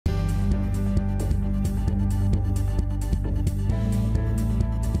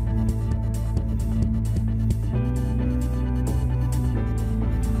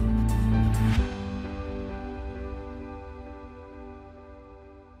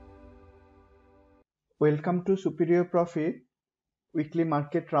Welcome to Superior Profit Weekly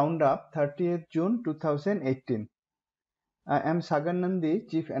Market Roundup 30th June 2018. I am Sagar Nandi,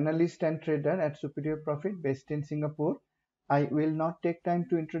 Chief Analyst and Trader at Superior Profit based in Singapore. I will not take time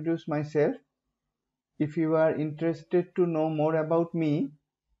to introduce myself. If you are interested to know more about me,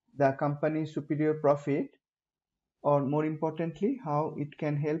 the company Superior Profit, or more importantly, how it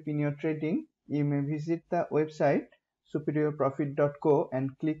can help in your trading, you may visit the website superiorprofit.co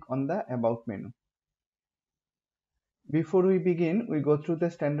and click on the About menu. Before we begin, we go through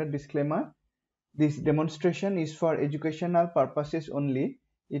the standard disclaimer. This demonstration is for educational purposes only.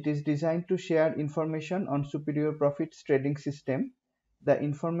 It is designed to share information on Superior Profit's trading system. The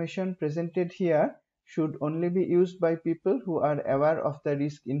information presented here should only be used by people who are aware of the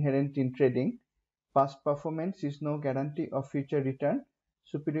risk inherent in trading. Past performance is no guarantee of future return.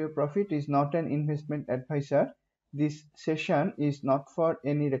 Superior Profit is not an investment advisor. This session is not for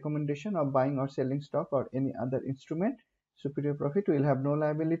any recommendation of buying or selling stock or any other instrument. Superior Profit will have no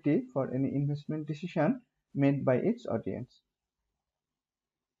liability for any investment decision made by its audience.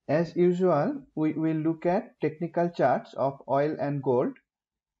 As usual, we will look at technical charts of oil and gold.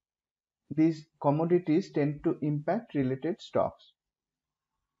 These commodities tend to impact related stocks.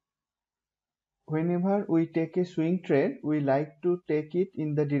 Whenever we take a swing trade, we like to take it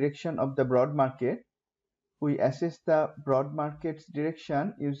in the direction of the broad market. We assess the broad market's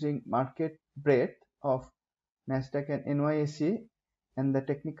direction using market breadth of Nasdaq and NYSE and the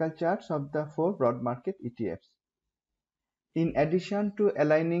technical charts of the 4 broad market ETFs. In addition to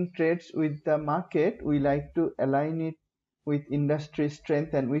aligning trades with the market, we like to align it with industry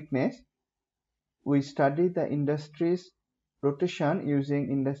strength and weakness. We study the industry's rotation using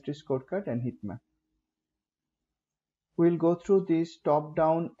industry scorecard and heat map. We'll go through this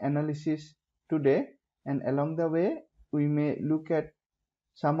top-down analysis today, and along the way we may look at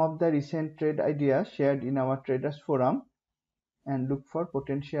some of the recent trade ideas shared in our traders forum and look for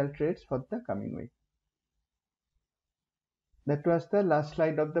potential trades for the coming week. That was the last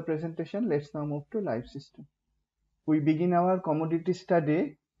slide of the presentation. Let's now move to live system. We begin our commodity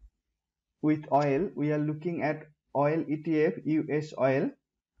study with oil. We are looking at oil ETF US oil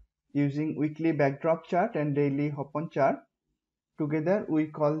using weekly backdrop chart and daily hop-on chart. Together we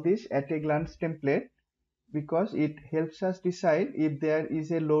call this at a glance template because it helps us decide if there is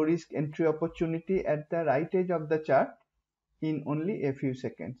a low risk entry opportunity at the right edge of the chart in only a few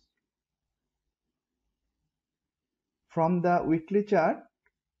seconds. From the weekly chart,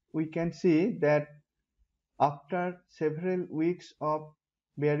 we can see that after several weeks of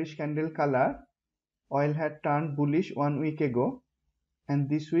bearish candle color, oil had turned bullish 1 week ago, and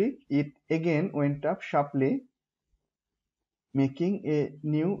this week it again went up sharply, making a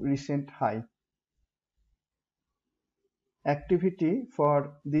new recent high. Activity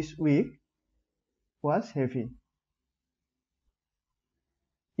for this week was heavy.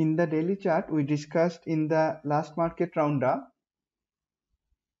 In the daily chart we discussed in the last market roundup,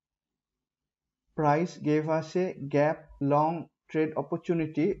 price gave us a gap long trade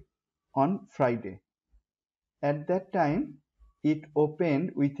opportunity on Friday. At that time, it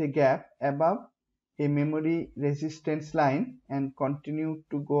opened with a gap above a memory resistance line and continued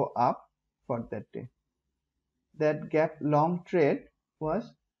to go up for that day. That gap long trade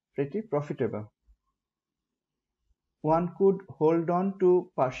was pretty profitable. One could hold on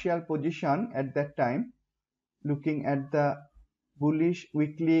to partial position at that time, looking at the bullish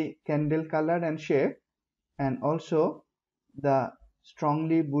weekly candle color and shape, and also the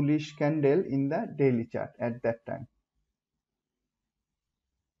strongly bullish candle in the daily chart at that time.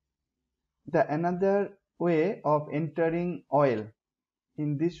 The another way of entering oil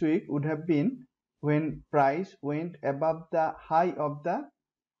in this week would have been when price went above the high of the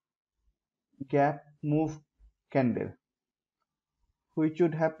gap move candle, which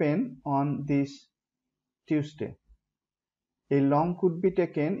would happen on this Tuesday. A long could be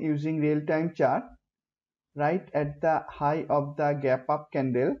taken using real-time chart right at the high of the gap up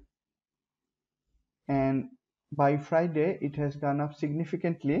candle, and by Friday it has gone up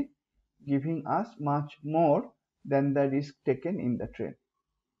significantly, giving us much more than the risk taken in the trade.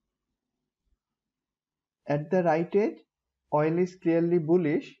 At the right edge, oil is clearly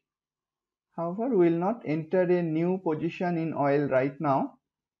bullish. However, we will not enter a new position in oil right now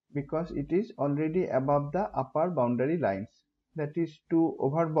because it is already above the upper boundary lines. That is too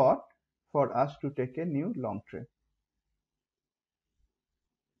overbought for us to take a new long trade.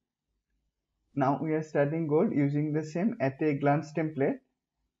 Now we are studying gold using the same at a glance template.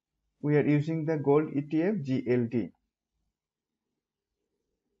 We are using the gold ETF GLD.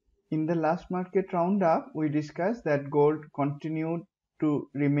 In the last market roundup, we discussed that gold continued to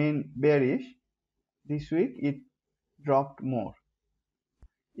remain bearish. This week it dropped more.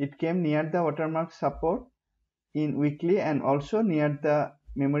 It came near the watermark support in weekly and also near the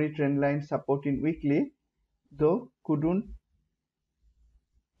memory trend line support in weekly, though couldn't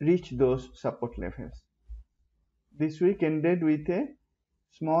reach those support levels. This week ended with a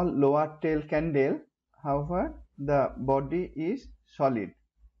small lower tail candle. However, the body is solid,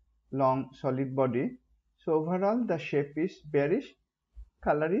 long solid body. So overall the shape is bearish,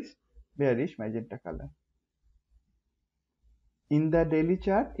 color is bearish magenta color. In the daily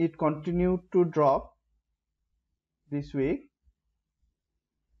chart, it continued to drop this week.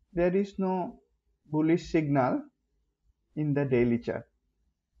 There is no bullish signal in the daily chart.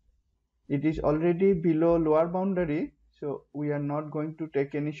 It is already below lower boundary, so we are not going to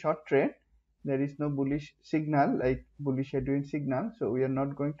take any short trade. There is no bullish signal like bullish headwind signal, so we are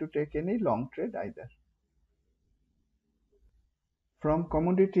not going to take any long trade either. From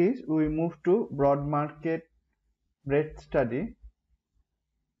commodities, we move to broad market breadth study.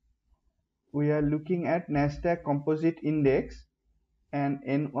 We are looking at Nasdaq Composite Index and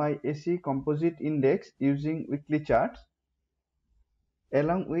NYSE Composite Index using weekly charts,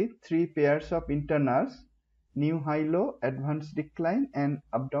 along with three pairs of internals: new high low, advanced decline, and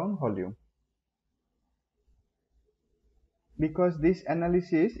up down volume. Because this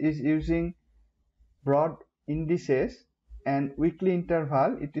analysis is using broad indices and weekly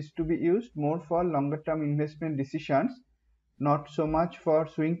interval, it is to be used more for longer term investment decisions, not so much for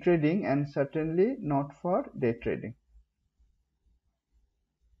swing trading and certainly not for day trading.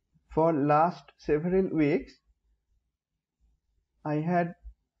 For last several weeks, I had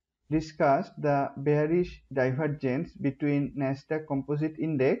discussed the bearish divergence between Nasdaq Composite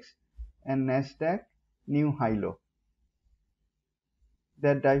Index and Nasdaq New High Low.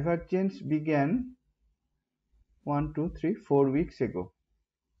 The divergence began 4 weeks ago.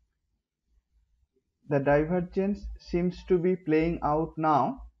 The divergence seems to be playing out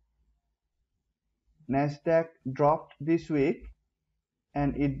now. Nasdaq dropped this week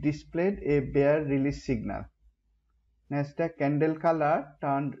and it displayed a bear release signal. Nasdaq candle color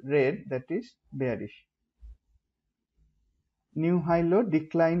turned red, that is bearish. New high low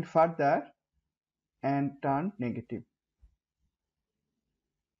declined further and turned negative.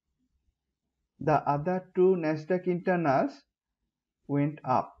 The other two Nasdaq internals went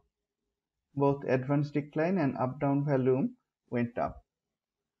up. Both advanced decline and up down volume went up.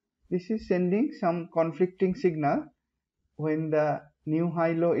 This is sending some conflicting signal. When the new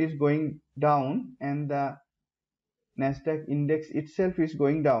high low is going down and the Nasdaq index itself is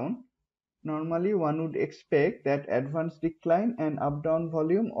going down, normally one would expect that advanced decline and up down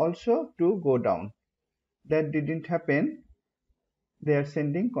volume also to go down. That didn't happen. They are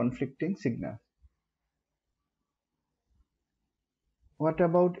sending conflicting signals. What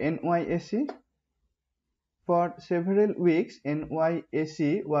about NYSE? For several weeks,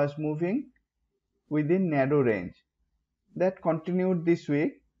 NYSE was moving within narrow range. That continued this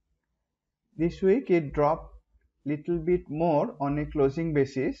week. This week it dropped little bit more on a closing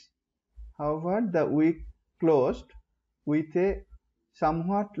basis. However, the week closed with a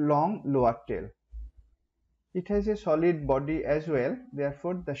somewhat long lower tail. It has a solid body as well,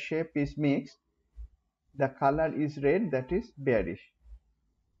 therefore the shape is mixed. The color is red, that is bearish.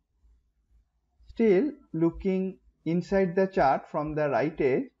 Still, looking inside the chart from the right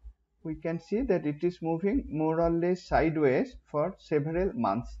edge, we can see that it is moving more or less sideways for several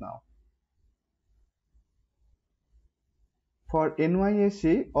months now. For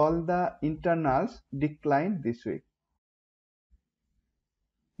NYSE, all the internals declined this week.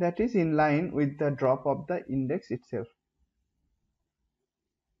 That is in line with the drop of the index itself.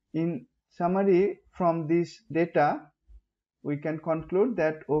 In summary, from this data, we can conclude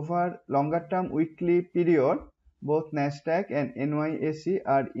that over longer term weekly period, both Nasdaq and NYSE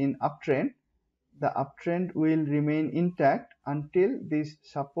are in uptrend. The uptrend will remain intact until these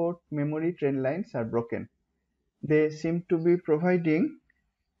support memory trend lines are broken. They seem to be providing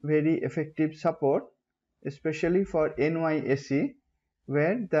very effective support, especially for NYSE,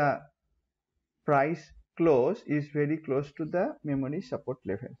 where the price close is very close to the memory support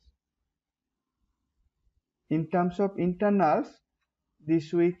levels. In terms of internals,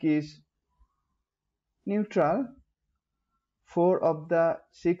 this week is neutral. 4 of the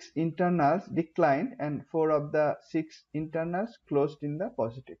 6 internals declined and 4 of the 6 internals closed in the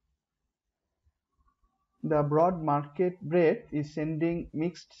positive. The broad market breadth is sending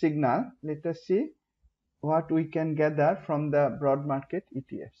mixed signal. Let us see what we can gather from the broad market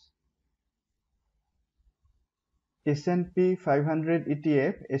ETFs. S&P 500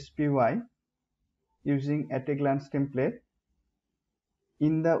 ETF SPY using at a glance template.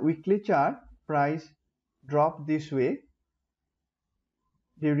 In the weekly chart, price dropped this week.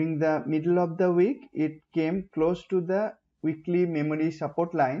 During the middle of the week, it came close to the weekly memory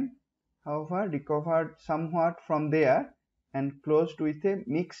support line, however recovered somewhat from there and closed with a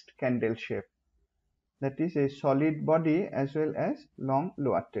mixed candle shape, that is a solid body as well as long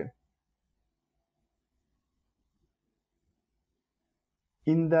lower tail.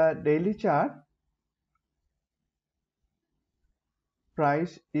 In the daily chart,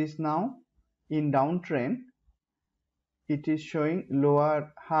 price is now in downtrend. It is showing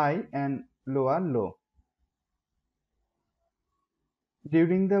lower high and lower low.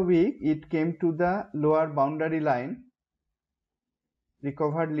 During the week, it came to the lower boundary line,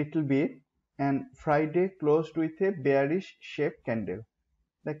 recovered little bit, and Friday closed with a bearish shape candle.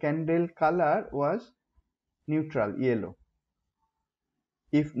 The candle color was neutral yellow.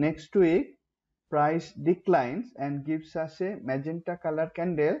 If next week price declines and gives us a magenta color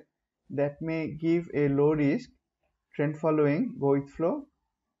candle, that may give a low risk trend following go with flow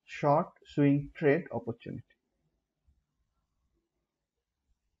short swing trade opportunity.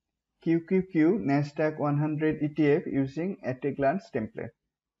 QQQ Nasdaq 100 ETF using at a glance template.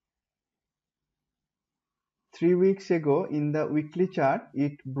 3 weeks ago in the weekly chart,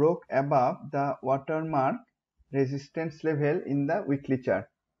 it broke above the watermark resistance level in the weekly chart.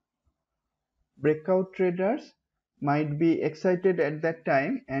 Breakout traders might be excited at that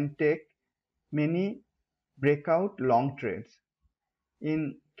time and take many breakout long trades.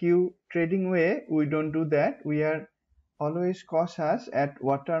 In Q trading way, we don't do that. We are always cautious at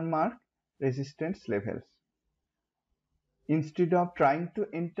watermark resistance levels. Instead of trying to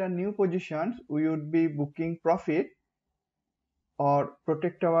enter new positions, we would be booking profit or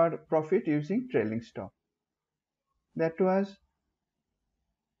protect our profit using trailing stop. That was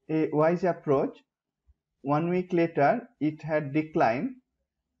a wise approach. 1 week later, it had declined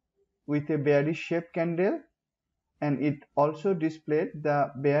with a bearish shape candle, and it also displayed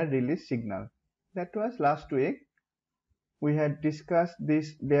the bear release signal. That was last week. We had discussed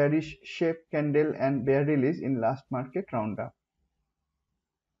this bearish shape candle and bear release in last market roundup.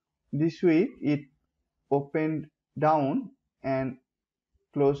 This week it opened down and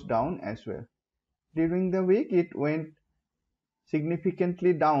closed down as well. During the week it went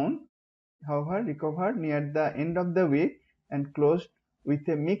significantly down, however recovered near the end of the week and closed with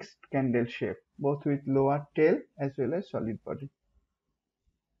a mixed candle shape, both with lower tail as well as solid body.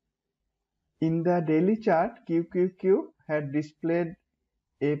 In the daily chart, QQQ had displayed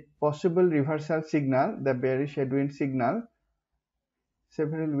a possible reversal signal, the bearish headwind signal,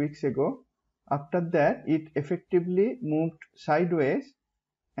 several weeks ago. After that, it effectively moved sideways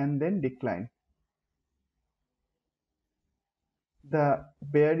and then declined. The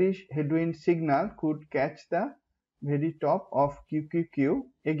bearish headwind signal could catch the very top of QQQ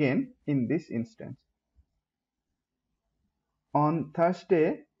again in this instance. On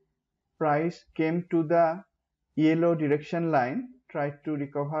Thursday, price came to the yellow direction line, tried to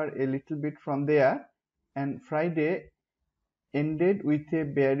recover a little bit from there, and Friday ended with a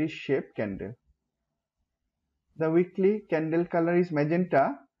bearish shape candle. The weekly candle color is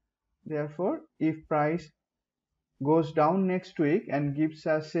magenta. Therefore, if price goes down next week and gives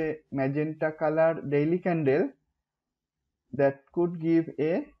us a magenta color daily candle, that could give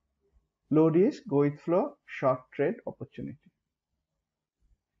a low risk go with flow short trade opportunity.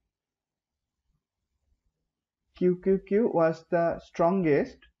 QQQ was the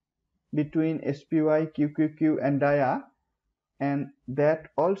strongest between SPY, QQQ and DIA, and that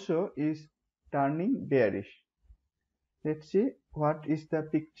also is turning bearish. Let's see what is the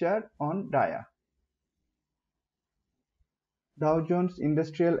picture on DIA. Dow Jones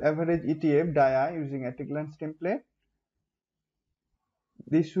Industrial Average ETF DIA using at a glance template.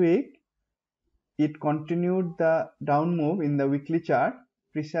 This week it continued the down move in the weekly chart,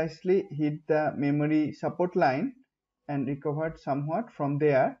 precisely hit the memory support line and recovered somewhat from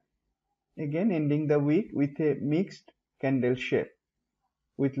there, again ending the week with a mixed candle shape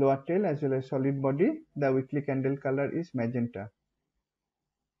with lower tail as well as solid body. The weekly candle color is magenta.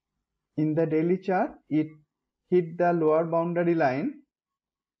 In the daily chart, it hit the lower boundary line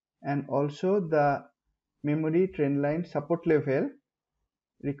and also the memory trend line support level,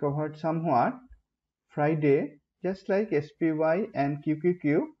 recovered somewhat. Friday, just like SPY and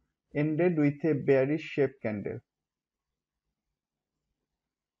QQQ, ended with a bearish shape candle.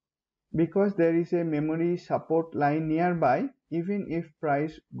 Because there is a memory support line nearby, even if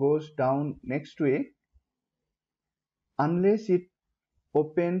price goes down next week, unless it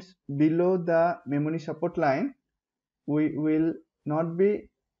opens below the memory support line, we will not be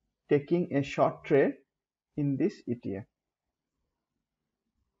taking a short trade in this ETF.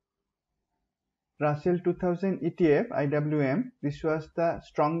 Russell 2000 ETF IWM, this was the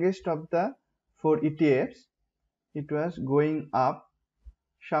strongest of the 4 ETFs. It was going up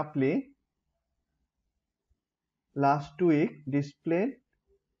sharply. Last week displayed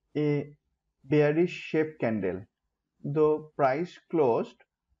a bearish shape candle, though price closed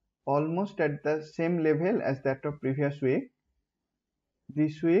almost at the same level as that of previous week.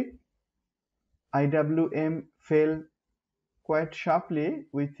 This week IWM fell quite sharply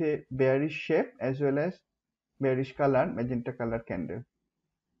with a bearish shape as well as bearish color, magenta color candle.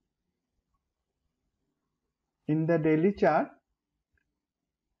 In the daily chart,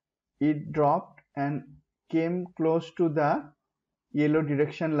 it dropped and came close to the yellow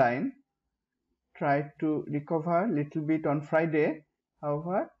direction line, tried to recover little bit on Friday.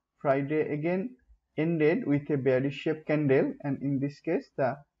 However, Friday again ended with a bearish shape candle, and in this case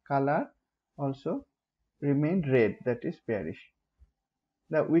the color also remained red, that is bearish.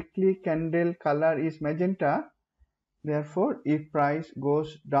 The weekly candle color is magenta. Therefore, if price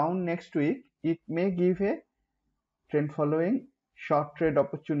goes down next week, it may give a trend following short trade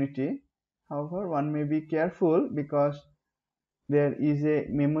opportunity. However, one may be careful because there is a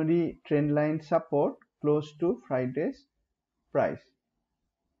memory trend line support close to Friday's price.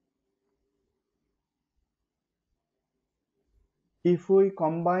 If we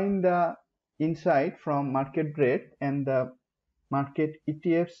combine the insight from market breadth and the market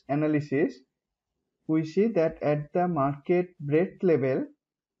ETFs analysis, we see that at the market breadth level,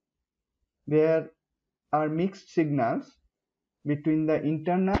 there are mixed signals between the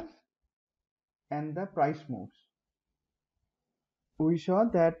internals and the price moves. We saw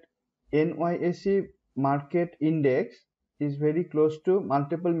that NYSE market index is very close to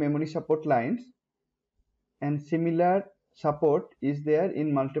multiple memory support lines, and similar support is there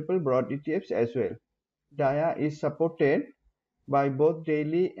in multiple broad ETFs as well. DIA is supported by both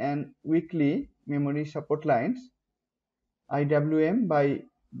daily and weekly memory support lines, IWM by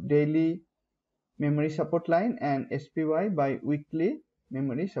daily memory support line, and SPY by weekly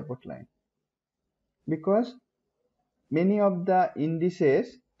memory support line. Because many of the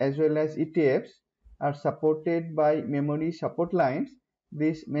indices as well as ETFs are supported by memory support lines,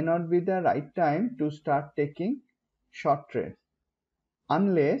 this may not be the right time to start taking short trades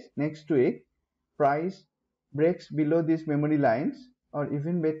unless next week price breaks below these memory lines, or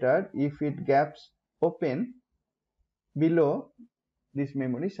even better if it gaps open below these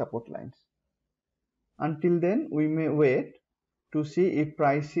memory support lines. Until then, we may wait to see if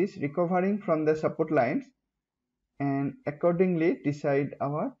price is recovering from the support lines and accordingly decide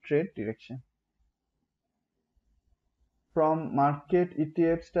our trade direction. From market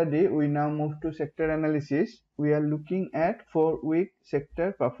ETF study, we now move to sector analysis. We are looking at 4-week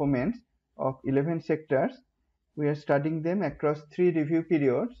sector performance of 11 sectors. We are studying them across 3 review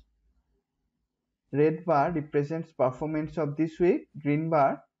periods. Red bar represents performance of this week, green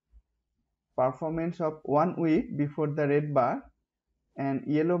bar performance of 1 week before the red bar, and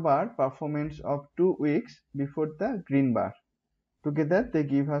yellow bar performance of 2 weeks before the green bar. Together they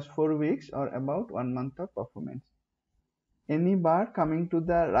give us 4 weeks or about 1 month of performance. Any bar coming to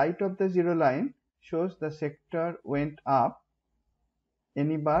the right of the zero line shows the sector went up.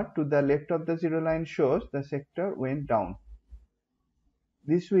 Any bar to the left of the zero line shows the sector went down.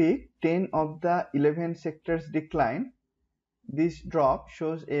 This week 10 of the 11 sectors decline. This drop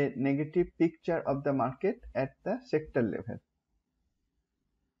shows a negative picture of the market at the sector level.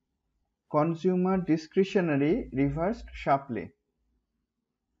 Consumer discretionary reversed sharply.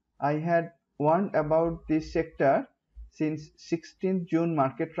 I had warned about this sector since 16th June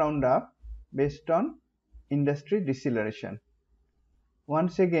market roundup based on industry deceleration.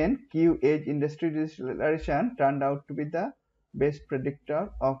 Once again, CUE Edge industry deceleration turned out to be the best predictor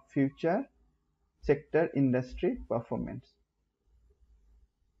of future sector industry performance.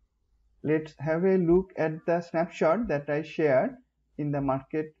 Let's have a look at the snapshot that I shared in the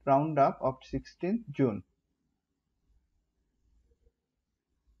market roundup of 16th June.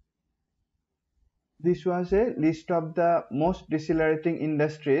 This was a list of the most decelerating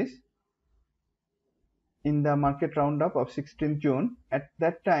industries in the market roundup of 16th June. At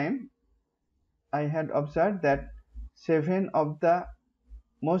that time, I had observed that 7 of the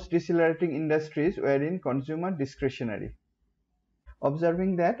most decelerating industries were in consumer discretionary.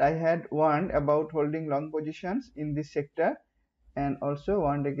 Observing that, I had warned about holding long positions in this sector and also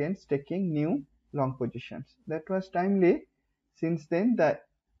warned against taking new long positions. That was timely. Since then, the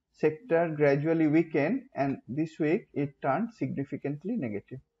sector gradually weakened, and this week it turned significantly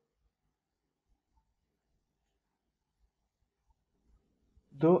negative.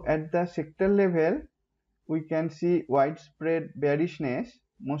 Though at the sector level we can see widespread bearishness,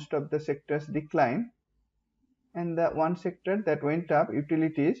 most of the sectors declined, and the one sector that went up,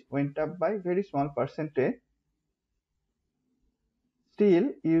 utilities, went up by very small percentage.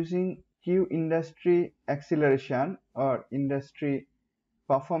 Still, using CUE industry acceleration or industry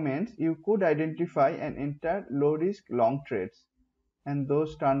performance, you could identify and enter low risk long trades, and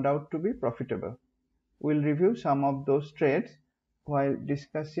those turned out to be profitable. We'll review some of those trades while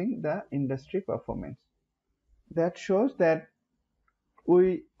discussing the industry performance. That shows that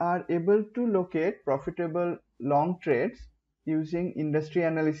we are able to locate profitable long trades using industry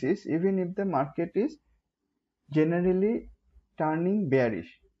analysis even if the market is generally turning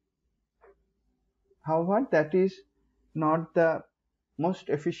bearish. However, that is not the most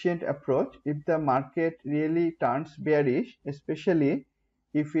efficient approach. If the market really turns bearish, especially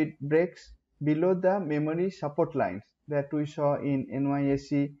if it breaks below the memory support lines that we saw in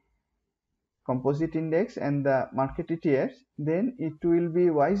NYSE composite index and the market ETFs, then it will be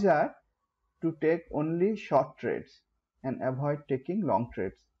wiser to take only short trades and avoid taking long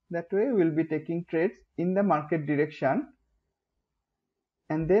trades. That way we will be taking trades in the market direction,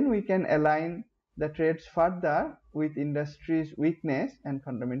 and then we can align the trades further with industry's weakness and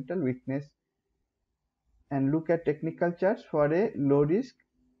fundamental weakness and look at technical charts for a low risk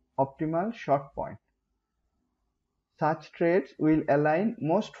optimal short point. Such trades will align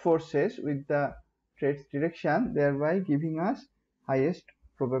most forces with the trade's direction, thereby giving us highest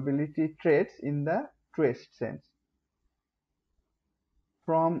probability trades in the truest sense.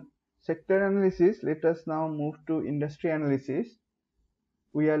 From sector analysis, let us now move to industry analysis.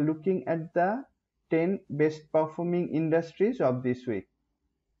 We are looking at the 10 best performing industries of this week.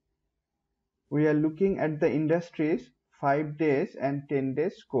 We are looking at the industries 5 days and 10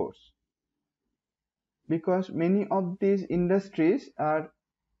 days scores, because many of these industries are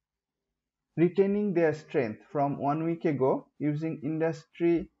retaining their strength from 1 week ago. Using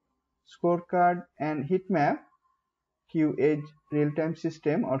industry scorecard and heat map, CUE Edge real-time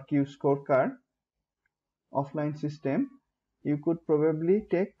system or CUE scorecard offline system, you could probably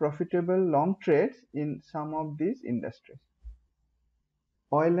take profitable long trades in some of these industries.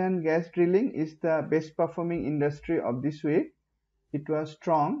 Oil and gas drilling is the best performing industry of this week. It was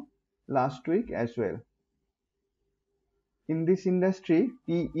strong last week as well. In this industry,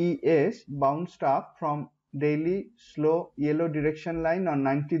 PES bounced up from daily slow yellow direction line on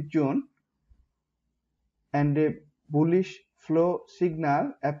 19th June and a bullish flow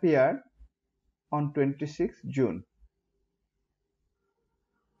signal appeared on 26th June.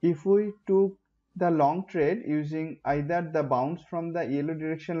 If we took the long trade using either the bounce from the yellow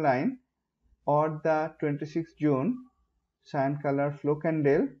direction line or the 26th June cyan color flow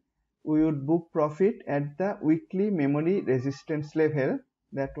candle, we would book profit at the weekly memory resistance level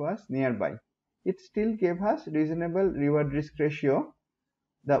that was nearby. It still gave us reasonable reward risk ratio.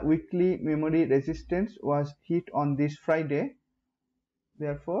 The weekly memory resistance was hit on this Friday.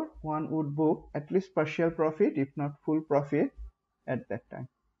 Therefore, one would book at least partial profit, if not full profit, at that time.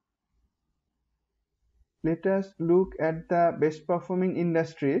 Let us look at the best performing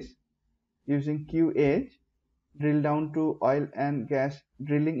industries using CUE Edge, drill down to oil and gas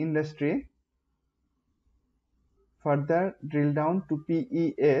drilling industry, further drill down to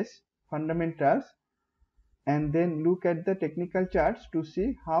PES fundamentals, and then look at the technical charts to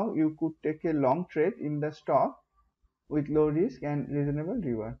see how you could take a long trade in the stock with low risk and reasonable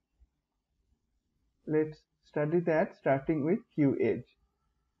reward. Let's study that starting with CUE Edge.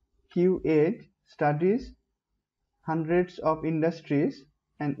 CUE Edge studies hundreds of industries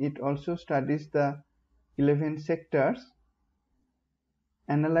and it also studies the 11 sectors,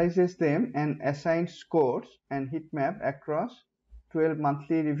 analyzes them and assigns scores and heat map across 12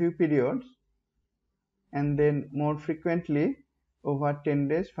 monthly review periods and then more frequently over 10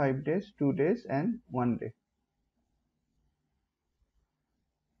 days, 5 days, 2 days and 1 day.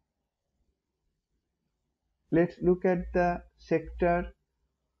 Let's look at the sector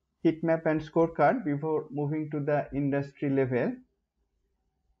heat map and scorecard before moving to the industry level.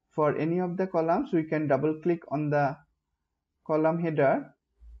 For any of the columns, we can double click on the column header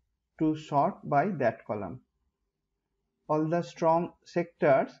to sort by that column. All the strong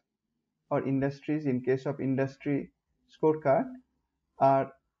sectors or industries, in case of industry scorecard,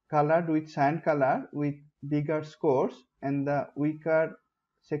 are colored with cyan color with bigger scores, and the weaker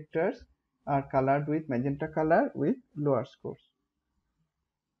sectors are colored with magenta color with lower scores.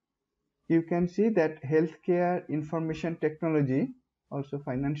 You can see that healthcare, information technology, also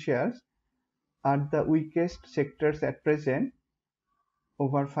financials, are the weakest sectors at present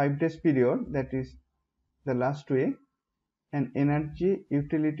over 5 days period, that is the last week, and energy,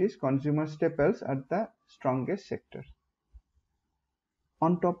 utilities, consumer staples are the strongest sectors.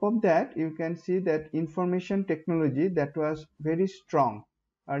 On top of that, you can see that information technology that was very strong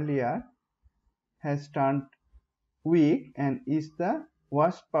earlier has turned weak and is the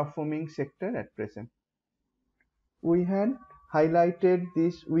worst performing sector at present. We had highlighted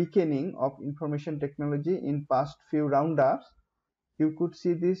this weakening of information technology in past few roundups. You could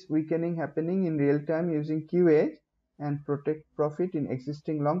see this weakening happening in real time using CUE and protect profit in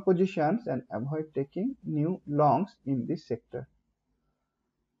existing long positions and avoid taking new longs in this sector.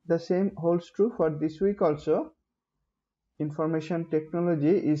 The same holds true for this week also. Information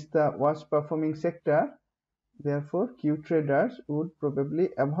technology is the worst performing sector. Therefore, CUE traders would probably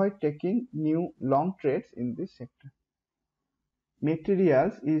avoid taking new long trades in this sector.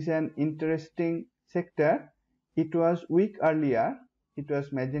 Materials is an interesting sector. It was weak earlier. It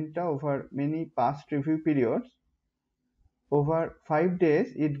was magenta over many past review periods. Over 5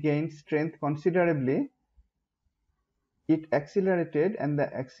 days, it gained strength considerably. It accelerated, and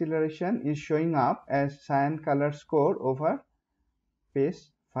the acceleration is showing up as cyan color score over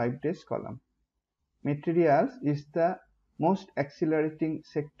base 5 days column. Materials is the most accelerating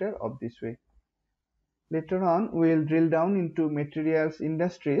sector of this week. Later on, we will drill down into materials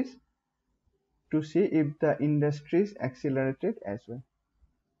industries to see if the industries accelerated as well.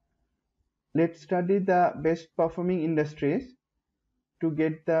 Let's study the best performing industries. To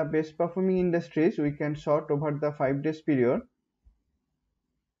get the best performing industries, we can sort over the 5 days period.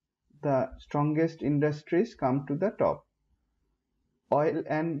 The strongest industries come to the top. Oil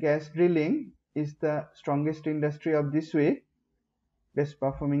and gas drilling is the strongest industry of this week, best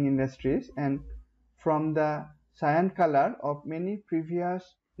performing industries, and from the cyan color of many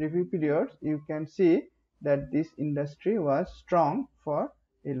previous review periods, you can see that this industry was strong for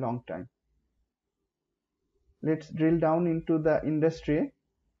a long time. Let's drill down into the industry.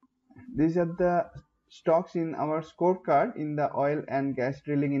 These are the stocks in our scorecard in the oil and gas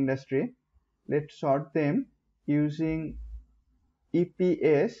drilling industry. Let's sort them using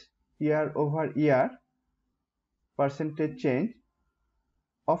EPS, year over year, percentage change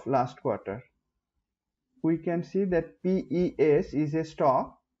of last quarter. We can see that PES is a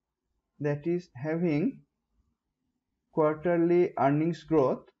stock that is having quarterly earnings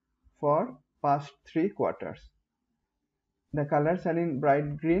growth for past 3 quarters. The colors are in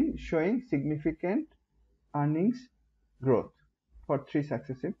bright green, showing significant earnings growth for 3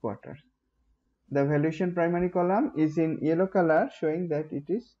 successive quarters. The valuation primary column is in yellow color, showing that it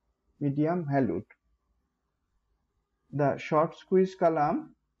is medium valued. The short squeeze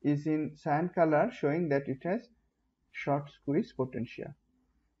column is in cyan color, showing that it has short squeeze potential.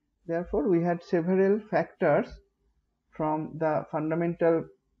 Therefore, we had several factors from the fundamental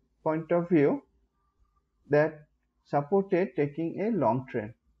point of view that supported taking a long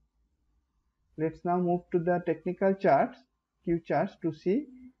trade. Let's now move to the technical charts, CUE charts, to see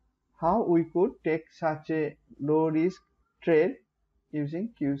how we could take such a low risk trade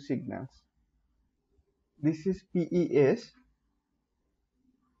using CUE signals. This is PES.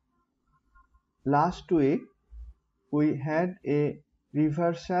 Last week we had a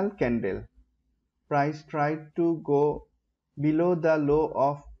reversal candle. Price tried to go below the low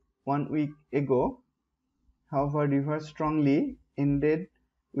of 1 week ago, however reversed strongly, ended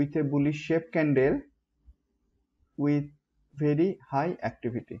with a bullish shape candle with very high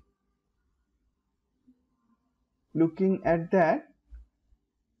activity. Looking at that,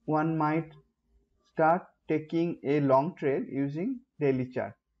 one might start taking a long trade using daily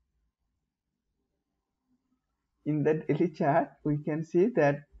chart. In the daily chart, we can see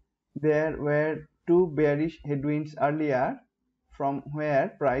that there were 2 bearish headwinds earlier, from where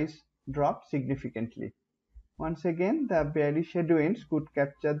price dropped significantly. Once again, the bearish headwinds could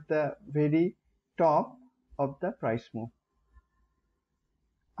capture the very top of the price move.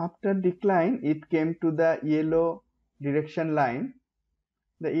 After decline, it came to the yellow direction line.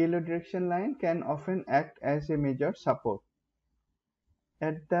 The yellow direction line can often act as a major support.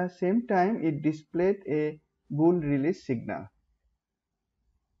 At the same time, it displayed a bull release signal.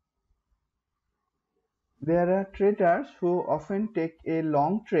 There are traders who often take a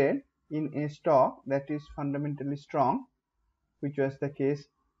long trade in a stock that is fundamentally strong, which was the case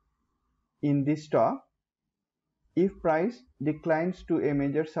in this stock. If price declines to a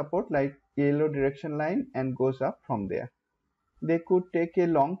major support like yellow direction line and goes up from there, they could take a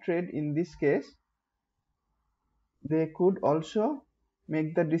long trade in this case. They could also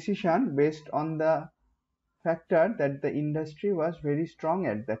make the decision based on the factor that the industry was very strong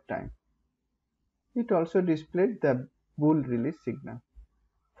at that time. It also displayed the bull release signal.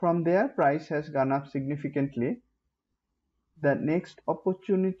 From there, price has gone up significantly. The next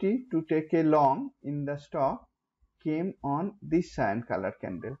opportunity to take a long in the stock came on this cyan color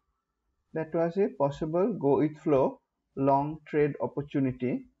candle. That was a possible go with flow long trade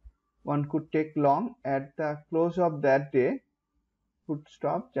opportunity. One could take long at the close of that day, put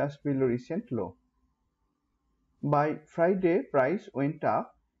stop just below recent low. By Friday, price went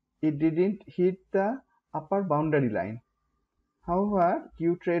up. It didn't hit the upper boundary line. However,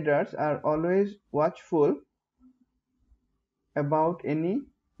 CUE traders are always watchful about any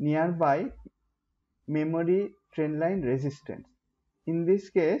nearby memory trendline resistance. In this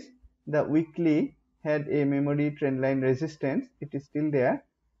case, the weekly had a memory trendline resistance. It is still there.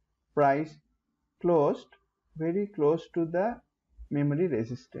 Price closed very close to the memory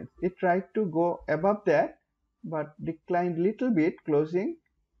resistance. It tried to go above that but declined little bit, closing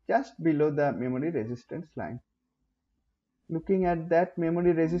just below the memory resistance line. Looking at that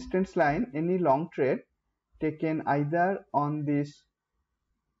memory resistance line, any long trade taken either on this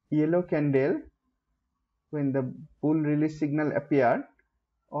yellow candle when the bull release signal appeared,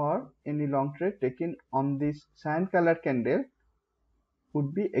 or any long trade taken on this cyan color candle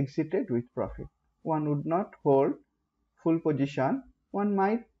would be exited with profit. One would not hold full position. One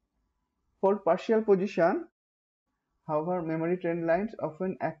might hold partial position. However, memory trend lines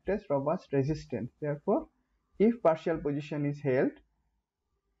often act as robust resistance. Therefore, if partial position is held,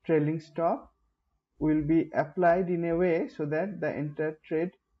 trailing stop will be applied in a way so that the entire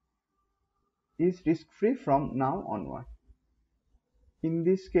trade is risk-free from now onward. In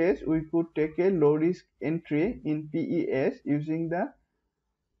this case, we could take a low-risk entry in PES using the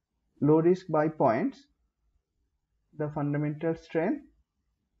low-risk buy points, the fundamental strength,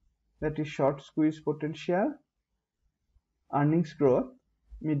 that is short squeeze potential, earnings growth,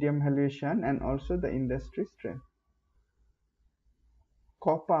 medium valuation, and also the industry strength.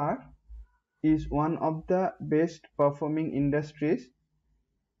 Copper is one of the best performing industries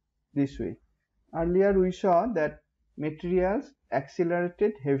this week. Earlier we saw that materials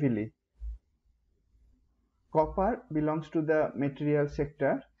accelerated heavily. Copper belongs to the material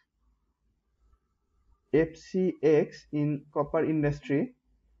sector. FCX in copper industry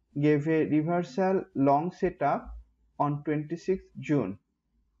gave a reversal long setup on 26th June.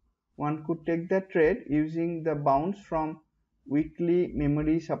 One could take the trade using the bounce from weekly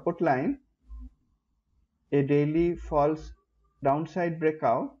memory support line, a daily false downside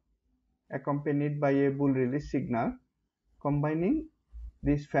breakout accompanied by a bull release signal, combining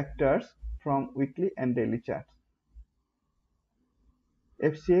these factors from weekly and daily charts.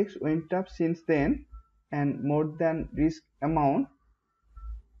 FCX went up since then, and more than risk amount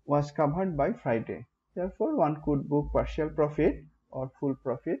was covered by Friday. Therefore, one could book partial profit or full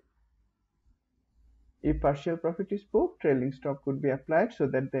profit. If partial profit is booked, trailing stop could be applied so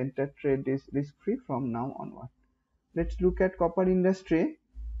that the entire trade is risk-free from now onward. Let's look at copper industry,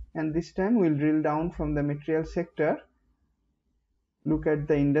 and this time we'll drill down from the material sector. Look at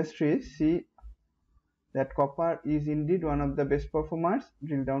the industries, see that copper is indeed one of the best performers.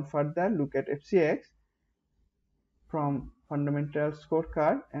 Drill down further, look at FCX from fundamental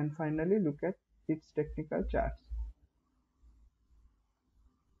scorecard, and finally look at its technical charts.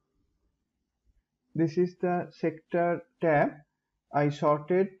 This is the sector tab. I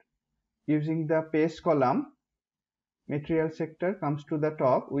sorted using the pace column. Material sector comes to the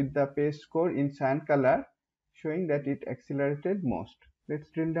top with the pace score in cyan color, showing that it accelerated most. Let's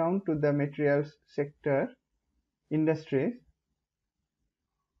drill down to the materials sector industries.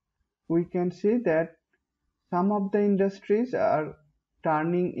 We can see that some of the industries are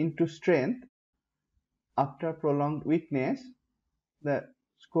turning into strength after prolonged weakness. The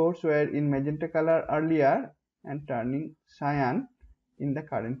scores were in magenta color earlier and turning cyan in the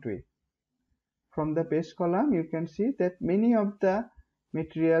current week. From the pace column, you can see that many of the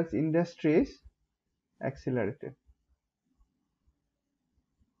materials industries accelerated.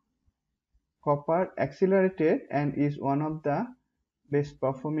 Copper accelerated and is one of the best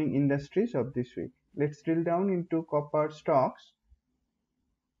performing industries of this week. Let's drill down into copper stocks.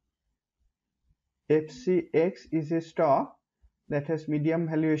 FCX is a stock that has medium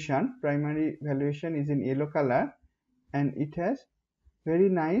valuation. Primary valuation is in yellow color, and it has very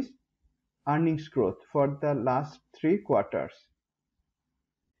nice earnings growth for the last 3 quarters.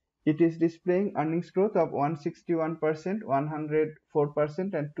 It is displaying earnings growth of 161%,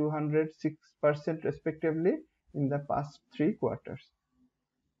 104%, and 206% respectively in the past 3 quarters.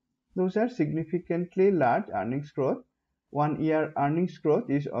 Those are significantly large earnings growth. 1 year earnings growth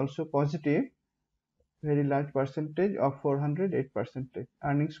is also positive, very large percentage of 408%.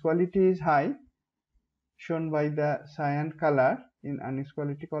 Earnings quality is high, shown by the cyan color in earnings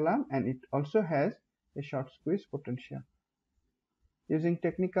quality column, and it also has a short squeeze potential. Using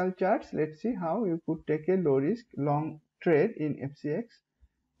technical charts, let's see how you could take a low risk long trade in FCX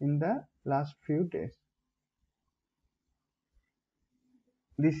in the last few days.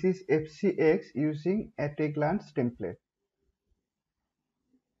 This is FCX using at a glance template.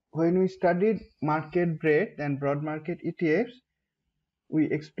 When we studied market breadth and broad market ETFs, we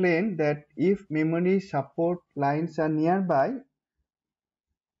explained that if memory support lines are nearby,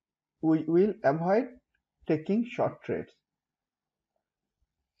 we will avoid taking short trades.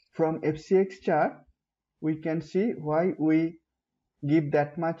 From FCX chart, we can see why we give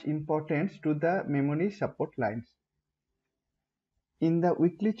that much importance to the memory support lines. In the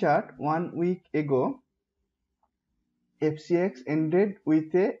weekly chart 1 week ago, FCX ended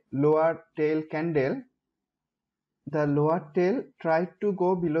with a lower tail candle. The lower tail tried to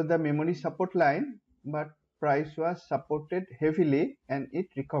go below the memory support line, but price was supported heavily and it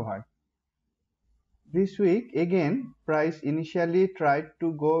recovered. This week again, price initially tried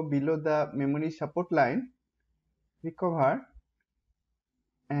to go below the memory support line, recovered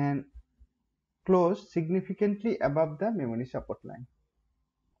and closed significantly above the memory support line.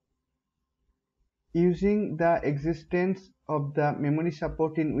 Using the existence of the memory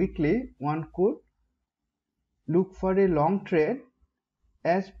support in weekly, one could look for a long trade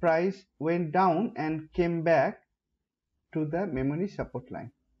as price went down and came back to the memory support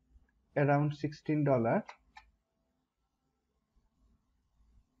line around $16.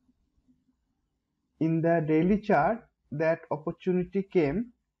 In the daily chart, that opportunity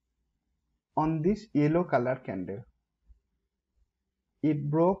came on this yellow color candle. It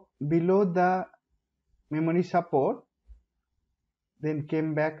broke below the memory support, then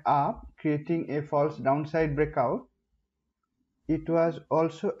came back up, creating a false downside breakout. It was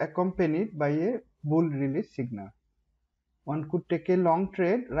also accompanied by a bull release signal. One could take a long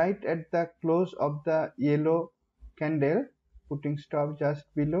trade right at the close of the yellow candle, putting stop just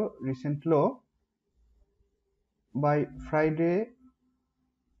below recent low. By Friday,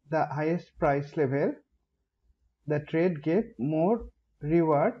 the highest price level, the trade gave more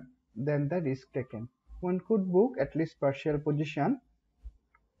reward than the risk taken. One could book at least partial position.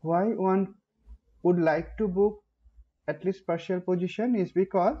 Why one would like to book at least partial position is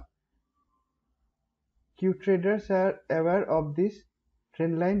because CUE traders are aware of these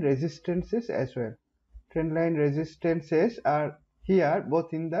trendline resistances as well. Trendline resistances are here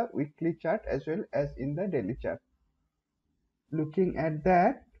both in the weekly chart as well as in the daily chart. Looking at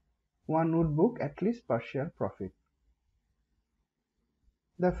that, one would book at least partial profit.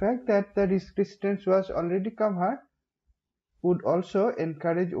 The fact that the risk resistance was already covered would also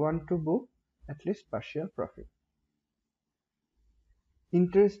encourage one to book at least partial profit.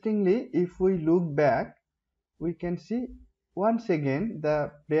 Interestingly, if we look back, we can see once again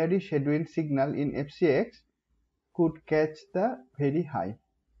the bearish headwind signal in FCX could catch the very high.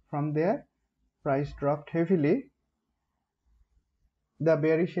 From there, price dropped heavily. The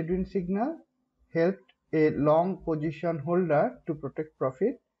bearish headwind signal helped a long position holder to protect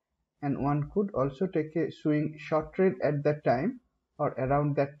profit, and one could also take a swing short trade at that time or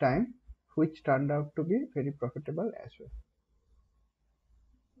around that time, which turned out to be very profitable as well.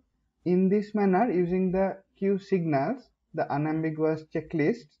 In this manner, using the CUE signals, the unambiguous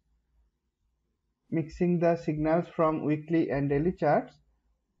checklists, mixing the signals from weekly and daily charts,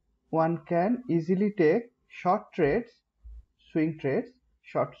 one can easily take short trades,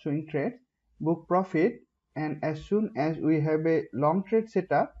 short swing trades, book profit, and as soon as we have a long trade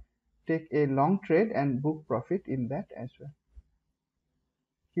setup, take a long trade and book profit in that as well.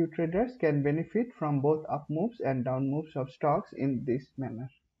 CUE traders can benefit from both up moves and down moves of stocks in this manner.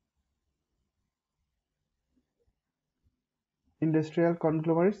 Industrial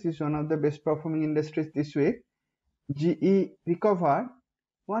conglomerates is one of the best performing industries this week. GE recovered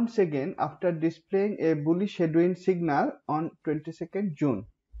once again after displaying a bullish headwind signal on 22nd June.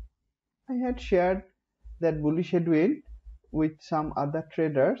 I had shared that bullish headwind with some other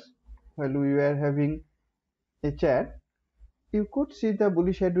traders while we were having a chat. You could see the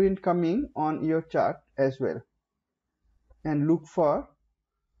bullish headwind coming on your chart as well and look for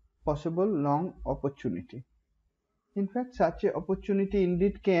possible long opportunity. In fact, such an opportunity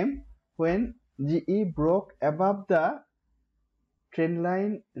indeed came when GE broke above the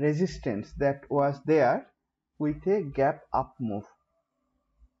trendline resistance that was there with a gap up move.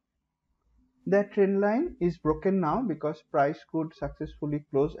 That trend line is broken now because price could successfully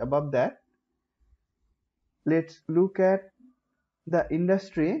close above that. Let's look at the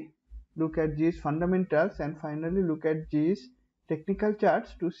industry, look at GE's fundamentals, and finally look at GE's technical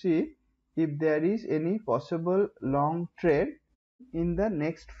charts to see if there is any possible long trade in the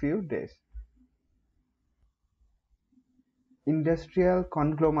next few days. industrial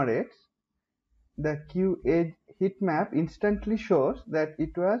conglomerates, the CUE heat map instantly shows that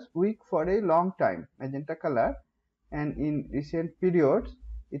it was weak for a long time, magenta color, and in recent periods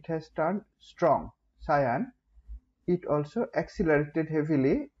it has turned strong, cyan. It also accelerated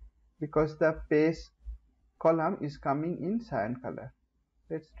heavily because the pace column is coming in cyan color.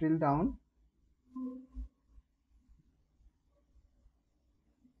 Let's drill down.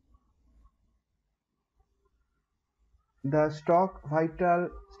 The stock vital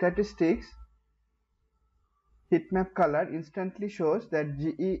statistics heat map color instantly shows that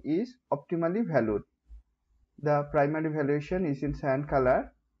GE is optimally valued. The primary valuation is in cyan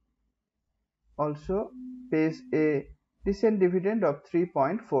color. Also pays a decent dividend of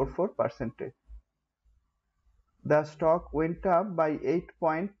 3.44%. The stock went up by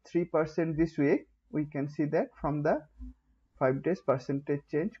 8.3% this week. We can see that from the 5 days percentage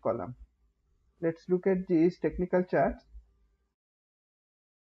change column. Let's look at GE's technical charts.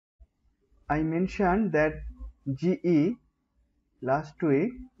 I mentioned that GE last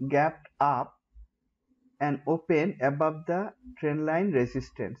week gapped up and opened above the trendline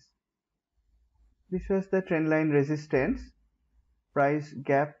resistance. This was the trendline resistance. Price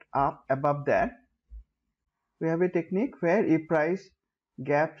gapped up above that. We have a technique where if price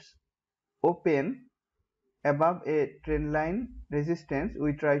gaps open above a trendline resistance,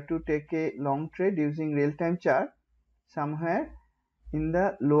 we try to take a long trade using real-time chart somewhere in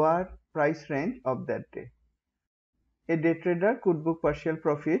the lower price range of that day. A day trader could book partial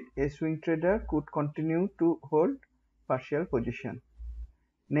profit. A swing trader could continue to hold partial position.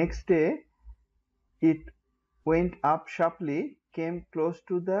 Next day, it went up sharply, came close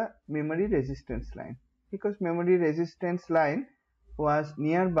to the memory resistance line. Because memory resistance line was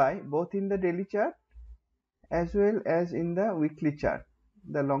nearby both in the daily chart as well as in the weekly chart,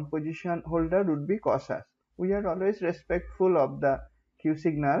 the long position holder would be cautious. We are always respectful of the CUE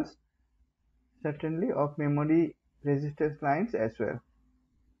signals, certainly of memory resistance lines as well.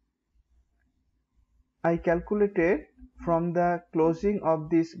 I calculated from the closing of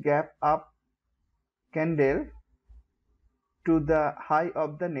this gap up candle to the high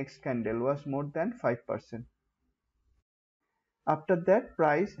of the next candle was more than 5%. After that,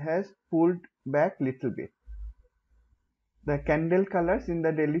 price has pulled back little bit. The candle colors in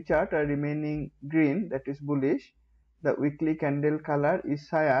the daily chart are remaining green, that is bullish. The weekly candle color is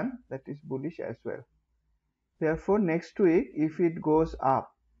cyan, that is bullish as well. Therefore, next week, if it goes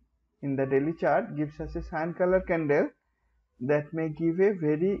up in the daily chart, gives us a cyan color candle, that may give a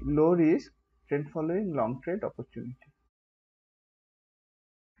very low risk trend following long trade opportunity.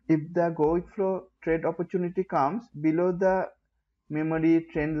 If the go with flow trade opportunity comes below the memory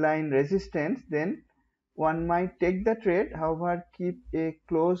trend line resistance, then one might take the trade. However, keep a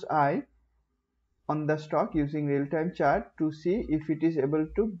close eye on the stock using real-time chart to see if it is able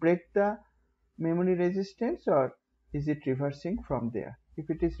to break the memory resistance or is it reversing from there. If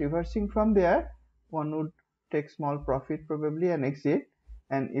it is reversing from there, one would take small profit probably and exit,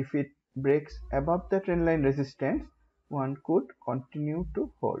 and if it breaks above the trendline resistance, one could continue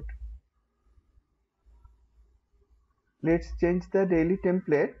to hold. Let's change the daily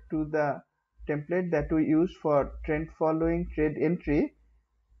template to the template that we use for trend following trade entry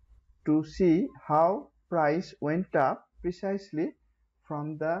to see how price went up precisely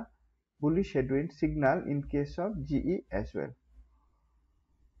from the bullish headwind signal in case of GE as well.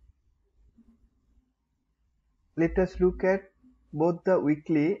 Let us look at both the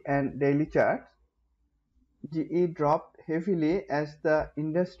weekly and daily charts. GE dropped heavily as the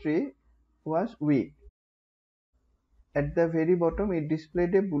industry was weak. At the very bottom, it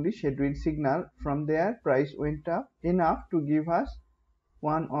displayed a bullish headwind signal. From there, price went up enough to give us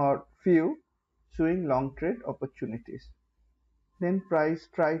one or few swing long trade opportunities. Then price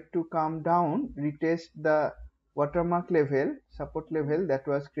tried to come down, retest the watermark level, support level that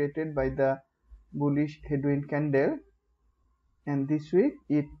was created by the bullish headwind candle, and this week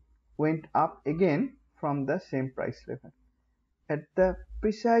it went up again from the same price level. At the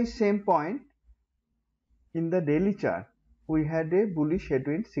precise same point in the daily chart, we had a bullish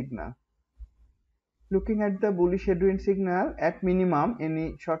headwind signal. Looking at the bullish headwind signal, at minimum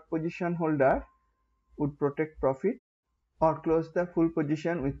any short position holder would protect profit or close the full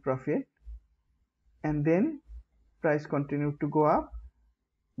position with profit, and then price continued to go up.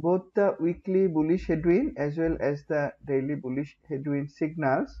 Both the weekly bullish headwind as well as the daily bullish headwind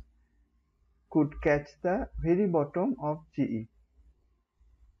signals could catch the very bottom of GE.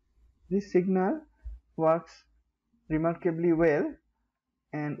 This signal works remarkably well,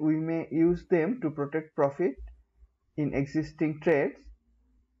 and we may use them to protect profit in existing trades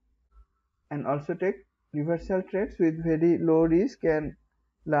and also take Reversal trades with very low risk and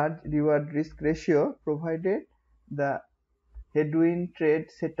large reward risk ratio, provided the headwind trade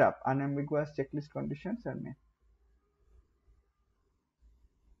setup unambiguous checklist conditions are met.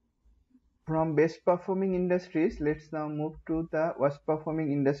 From best performing industries, let's now move to the worst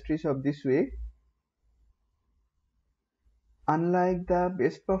performing industries of this week. Unlike the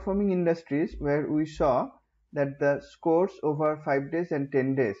best performing industries, where we saw that the scores over 5 days and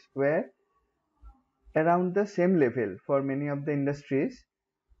 10 days were around the same level for many of the industries,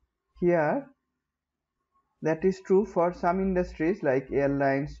 here that is true for some industries like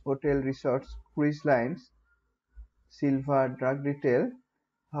airlines, hotel resorts, cruise lines, silver, drug retail.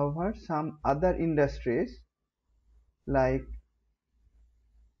 However, some other industries like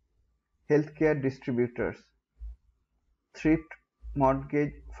healthcare distributors, thrift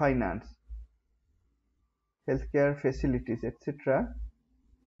mortgage finance, healthcare facilities, etc.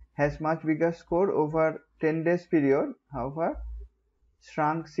 has much bigger score over 10 days period, however,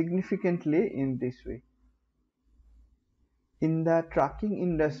 shrunk significantly in this week. In the trucking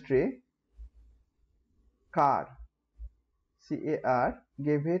industry, CAR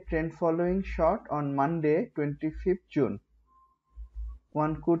gave a trend following short on Monday 25th June.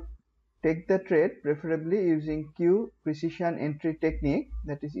 One could take the trade preferably using CUE precision entry technique,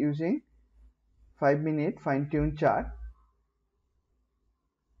 that is using 5-minute fine-tuned chart.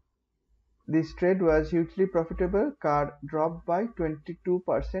 This trade was hugely profitable. CAR dropped by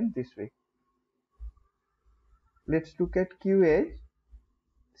 22% this week. Let's look at CUE,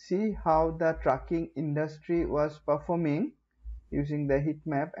 see how the trucking industry was performing using the heat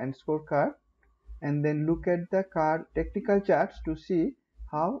map and scorecard, and then look at the CAR technical charts to see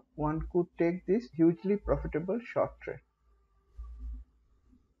how one could take this hugely profitable short trade.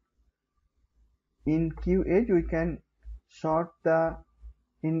 In CUE, we can sort the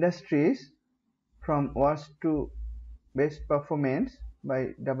industries from worst to best performance by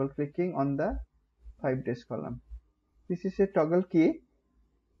double clicking on the 5 days column. This is a toggle key.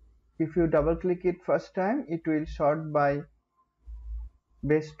 If you double click it first time, it will sort by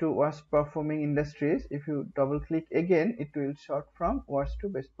best to worst performing industries. If you double click again, it will sort from worst to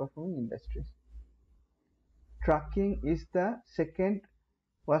best performing industries. Trucking is the second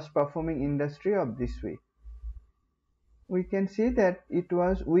worst performing industry of this week. We can see that it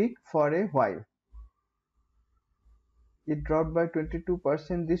was weak for a while. It dropped by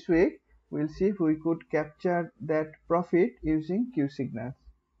 22% this week. We'll see if we could capture that profit using CUE signals.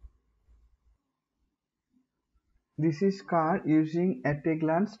 This is CAR using at a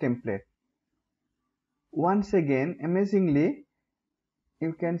glance template. Once again, amazingly,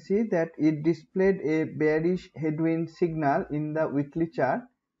 you can see that it displayed a bearish headwind signal in the weekly chart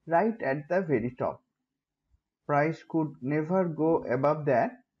right at the very top. Price could never go above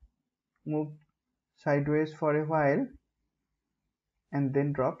that, moved sideways for a while, and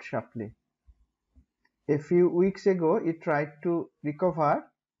then dropped sharply. A few weeks ago, it tried to recover.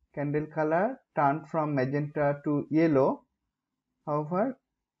 Candle color turned from magenta to yellow. However,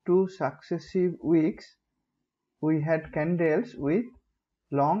 2 successive weeks, we had candles with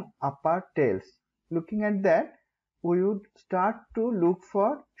long upper tails. Looking at that, we would start to look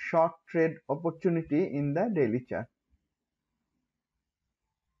for short trade opportunity in the daily chart.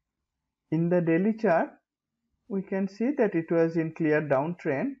 In the daily chart, we can see that it was in clear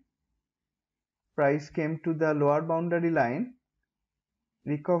downtrend. Price came to the lower boundary line,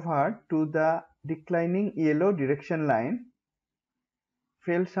 recovered to the declining yellow direction line,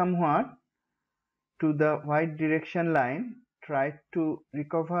 fell somewhat to the white direction line, tried to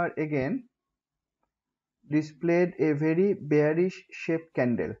recover again, displayed a very bearish shaped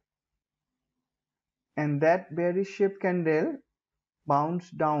candle, and that bearish shaped candle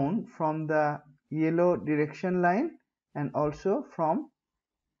bounced down from the yellow direction line and also from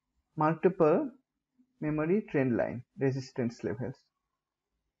multiple memory trend line resistance levels.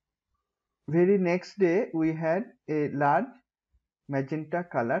 Very next day, we had a large magenta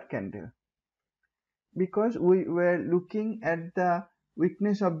color candle. Because we were looking at the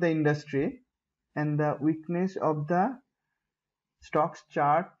weakness of the industry and the weakness of the stocks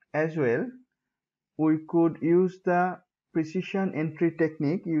chart as well, we could use the precision entry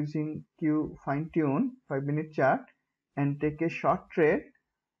technique using CUE fine-tune 5-minute chart and take a short trade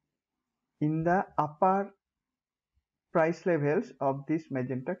in the upper price levels of this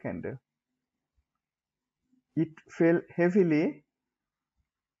magenta candle. It fell heavily,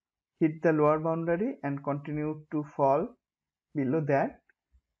 hit the lower boundary and continued to fall below that.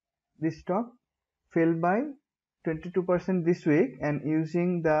 This stock fell by 22% this week, and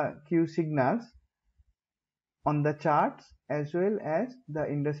using the CUE signals on the charts as well as the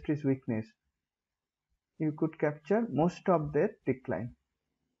industry's weakness, you could capture most of that decline.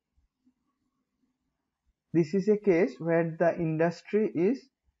 This is a case where the industry is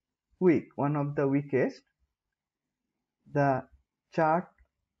weak, one of the weakest. The chart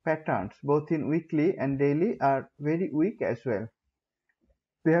patterns both in weekly and daily are very weak as well.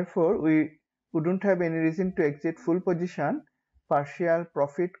 Therefore, we wouldn't have any reason to exit full position. Partial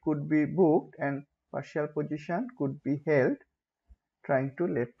profit could be booked and partial position could be held, trying to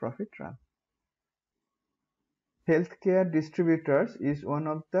let profit run. Healthcare distributors is one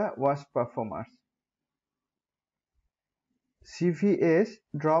of the worst performers. CVS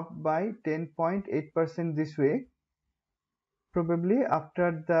dropped by 10.8% this week, probably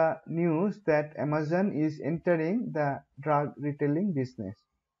after the news that Amazon is entering the drug retailing business.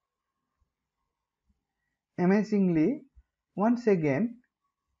 Amazingly, once again,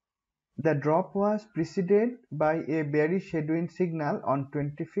 the drop was preceded by a bearish headwind signal on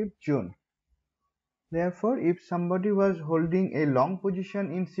 25th June. Therefore, if somebody was holding a long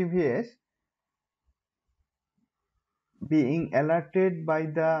position in CVS, being alerted by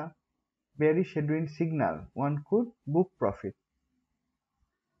the bearish headwind signal, one could book profit.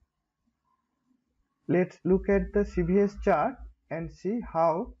 Let's look at the CVS chart and see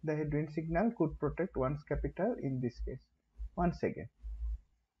how the headwind signal could protect one's capital in this case. Once again,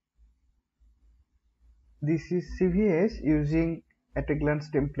 this is CVS using at a glance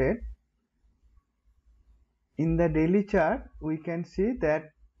template. In the daily chart, we can see that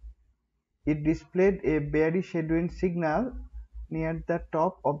it displayed a bearish headwind signal near the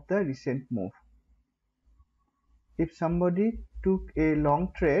top of the recent move. If somebody took a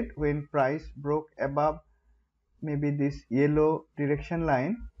long trade when price broke above maybe this yellow direction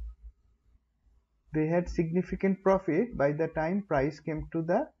line, they had significant profit by the time price came to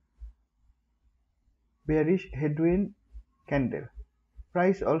the bearish headwind candle.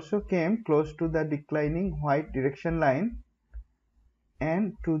 Price also came close to the declining white direction line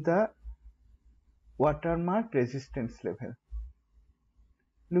and to the watermark resistance level.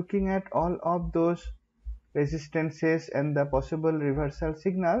 Looking at all of those resistances and the possible reversal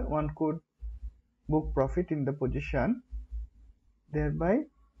signal, one could book profit in the position, thereby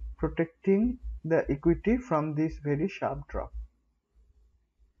protecting the equity from this very sharp drop.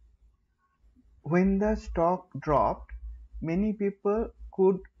 When the stock dropped, many people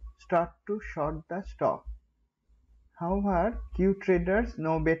could start to short the stock. However, CUE traders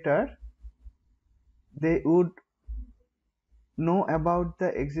know better. They would know about the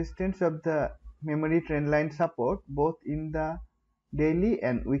existence of the memory trendline support both in the daily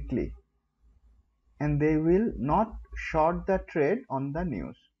and weekly, and they will not short the trade on the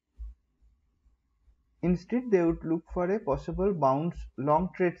news. Instead, they would look for a possible bounce long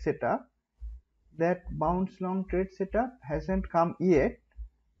trade setup. That bounce long trade setup hasn't come yet,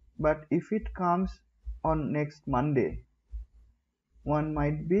 but if it comes on next Monday, one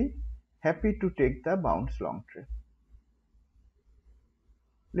might be happy to take the bounce long trade.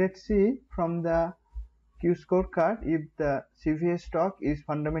 Let's see from the CUE scorecard if the CVS stock is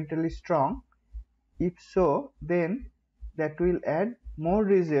fundamentally strong. If so, then that will add more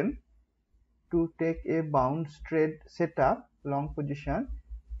reason to take a bounce trade setup long position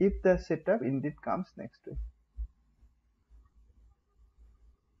if the setup indeed comes next week.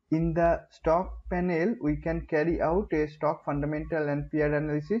 In the stock panel, we can carry out a stock fundamental and peer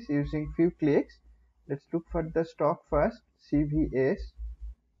analysis using few clicks. Let's look for the stock first, CVS.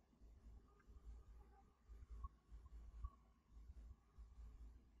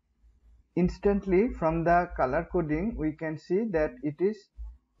 Instantly from the color coding, we can see that it is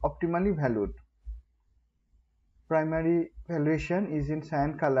optimally valued. Primary valuation is in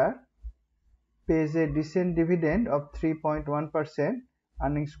cyan color, pays a decent dividend of 3.1%,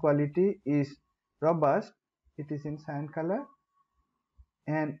 earnings quality is robust, it is in cyan color,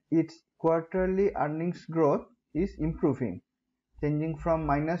 and its quarterly earnings growth is improving, changing from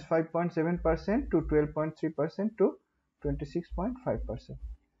minus 5.7% to 12.3% to 26.5%.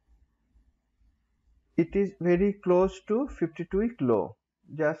 It is very close to 52-week low,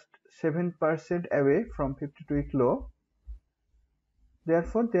 just 7% away from 52-week low.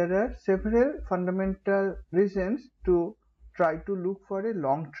 Therefore, there are several fundamental reasons to try to look for a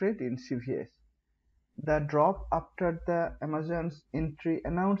long trade in CVS. The drop after the Amazon's entry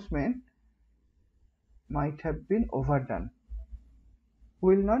announcement might have been overdone.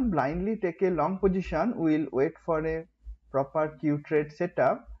 We will not blindly take a long position, we will wait for a proper CUE trade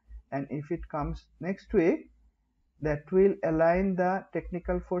setup, and if it comes next week, that will align the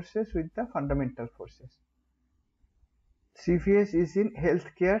technical forces with the fundamental forces. CVS is in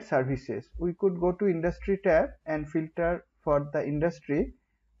healthcare services. We could go to industry tab and filter for the industry,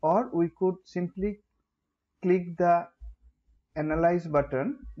 or we could simply click the Analyze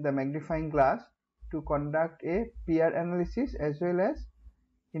button, the magnifying glass, to conduct a peer analysis as well as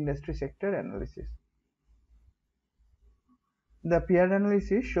industry sector analysis. The peer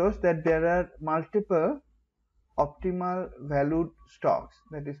analysis shows that there are multiple optimal valued stocks,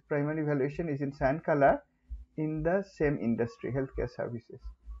 that is primary valuation is in cyan color, in the same industry, healthcare services.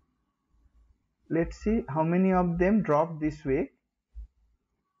 Let's see how many of them dropped this week.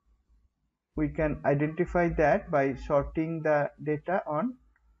 We can identify that by sorting the data on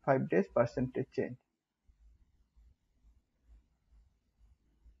 5 days percentage change.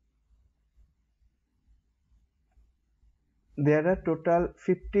 There are total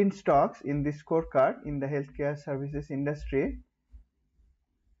 15 stocks in this scorecard in the healthcare services industry.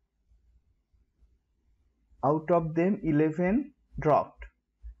 Out of them, 11 dropped.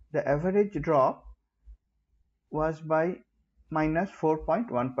 The average drop was by minus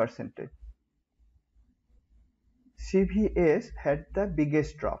 4.1%. CVS had the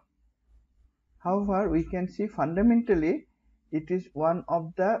biggest drop. However, we can see fundamentally it is one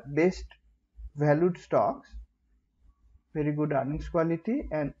of the best valued stocks, very good earnings quality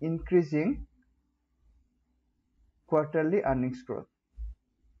and increasing quarterly earnings growth.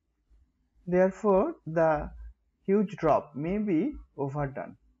 Therefore, the huge drop may be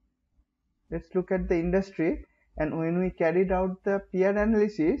overdone. Let's look at the industry, and when we carried out the peer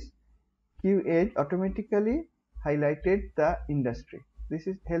analysis, CUE automatically highlighted the industry. This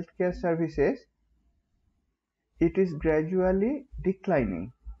is healthcare services. It is gradually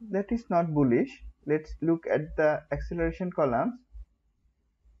declining. That is not bullish. Let's look at the acceleration columns.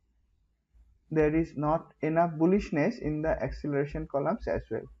 There is not enough bullishness in the acceleration columns as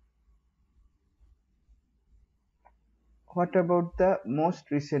well. What about the most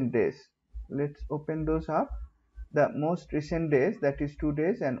recent days? Let's open those up. The most recent days, that is 2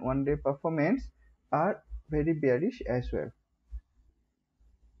 days and 1 day performance, are very bearish as well.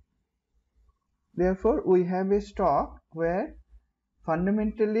 Therefore, we have a stock where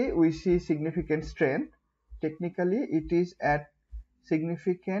fundamentally we see significant strength. Technically, it is at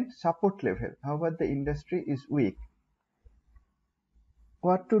significant support level. However, the industry is weak.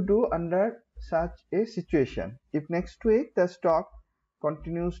 What to do under such a situation? If next week the stock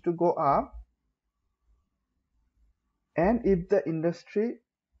continues to go up, and if the industry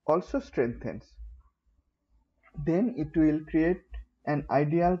also strengthens, then it will create an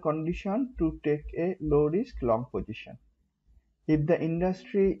ideal condition to take a low risk long position. If the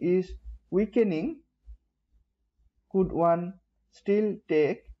industry is weakening, could one still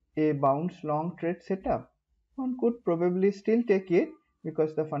take a bounce long trade setup? One could probably still take it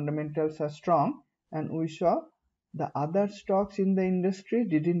because the fundamentals are strong, and we saw the other stocks in the industry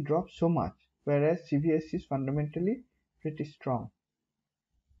didn't drop so much, whereas CVS is fundamentally pretty strong.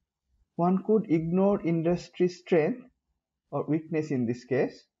 One could ignore industry strength or weakness in this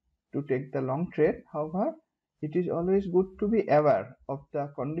case to take the long trade. However, it is always good to be aware of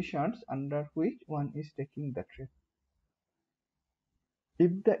the conditions under which one is taking the trade.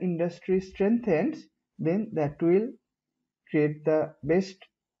 If the industry strengthens, then that will create the best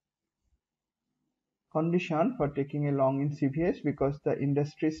condition for taking a long in CVS, because the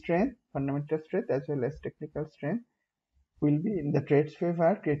industry strength, fundamental strength as well as technical strength will be in the trade's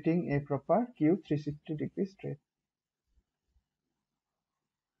favor, creating a proper CUE 360 degrees trade.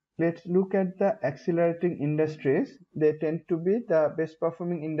 Let's look at the accelerating industries. They tend to be the best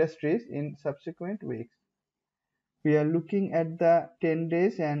performing industries in subsequent weeks. We are looking at the 10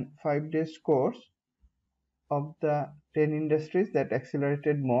 days and 5 days scores of the 10 industries that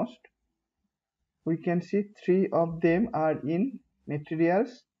accelerated most. We can see 3 of them are in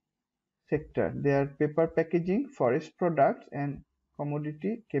materials sector. They are paper packaging, forest products and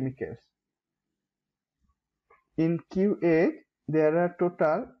commodity chemicals. In CUE, there are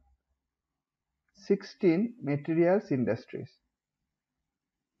total 16 materials industries.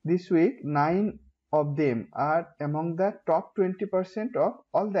 This week, 9 of them are among the top 20% of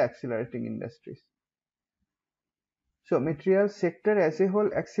all the accelerating industries. So materials sector as a whole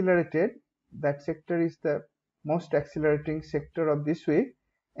accelerated. That sector is the most accelerating sector of this week,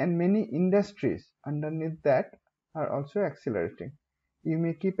 and many industries underneath that are also accelerating. You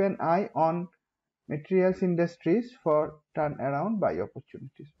may keep an eye on materials industries for turnaround buy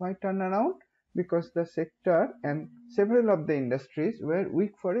opportunities. Why turnaround? Because the sector and several of the industries were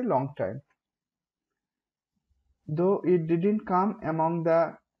weak for a long time. Though it didn't come among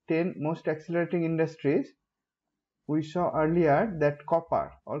the 10 most accelerating industries, we saw earlier that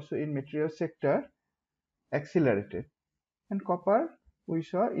copper, also in material sector, accelerated. And copper, we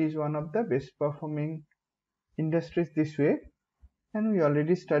saw, is one of the best performing industries this week. And we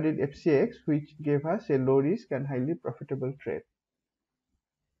already studied FCX, which gave us a low risk and highly profitable trade.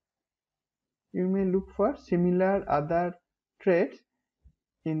 You may look for similar other trades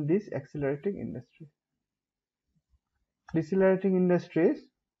in this accelerating industry. Decelerating industries,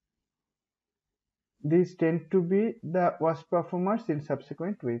 these tend to be the worst performers in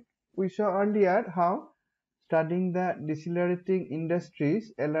subsequent week. We saw earlier how studying the decelerating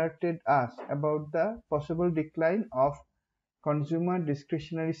industries alerted us about the possible decline of consumer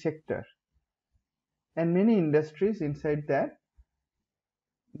discretionary sector and many industries inside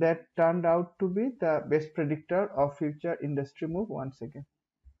that turned out to be the best predictor of future industry move once again.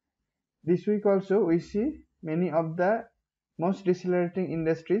 This week also we see many of the most decelerating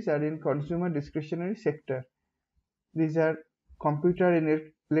industries are in consumer discretionary sector. These are computer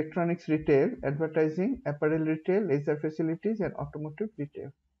and electronics retail, advertising, apparel retail, leisure facilities and automotive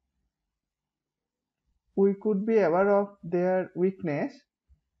retail. We could be aware of their weakness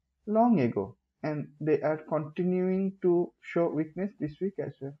long ago and they are continuing to show weakness this week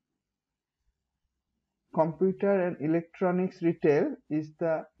as well. Computer and electronics retail is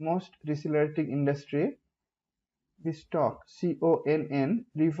the most decelerating industry. The stock CONN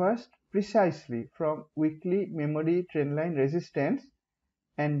reversed precisely from weekly memory trendline resistance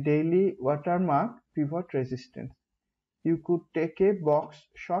and daily watermark pivot resistance. You could take a box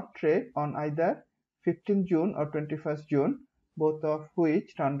short trade on either 15 June or 21st June, both of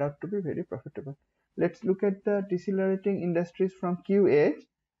which turned out to be very profitable. Let's look at the decelerating industries from CUE.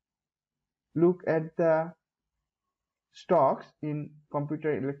 Look at the stocks in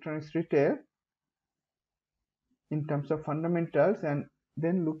computer electronics retail in terms of fundamentals and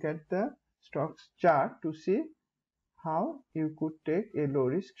then look at the stocks chart to see how you could take a low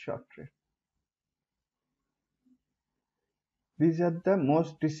risk short trade. These are the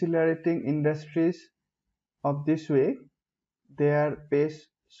most decelerating industries of this week. Their base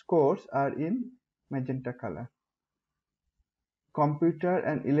scores are in magenta color. Computer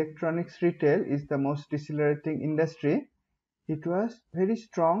and electronics retail is the most decelerating industry. It was very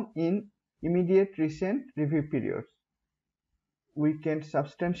strong in immediate recent review periods. Weakened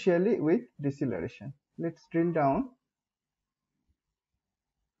substantially with deceleration. Let's drill down.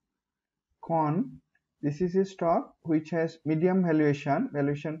 CON, this is a stock which has medium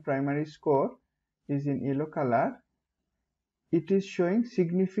valuation primary score is in yellow color. It is showing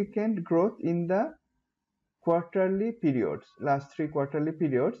significant growth in the quarterly periods, last 3 quarterly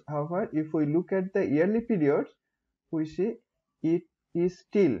periods. However, if we look at the yearly periods, we see it is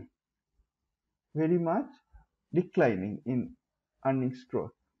still very much declining in earnings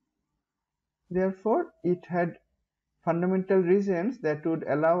growth. Therefore, it had fundamental reasons that would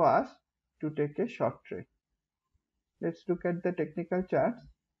allow us to take a short trade. Let's look at the technical charts.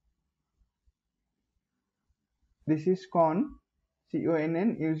 This is CONN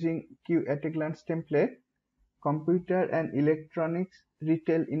using CUE at a glance template. Computer and electronics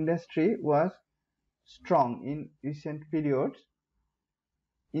retail industry was strong in recent periods.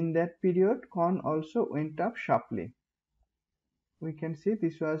 In that period, CON also went up sharply. We can see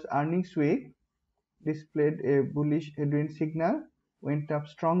this was earnings week, displayed a bullish headwind signal, went up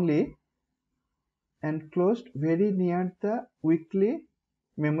strongly and closed very near the weekly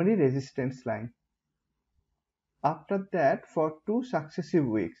memory resistance line. After that, for 2 successive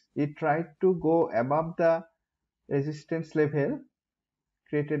weeks, it tried to go above the resistance level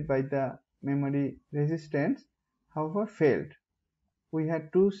created by the memory resistance, however failed. We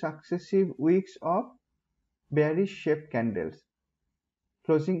had 2 successive weeks of bearish shaped candles.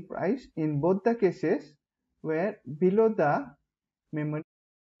 Closing price in both the cases were below the memory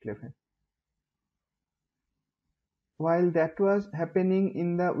level. While that was happening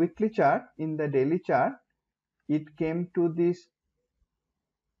in the weekly chart, in the daily chart, it came to this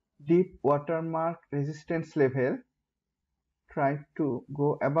deep watermark resistance level, tried to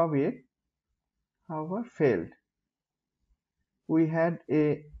go above it, however failed. We had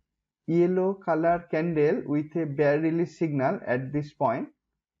a yellow color candle with a bear release signal at this point,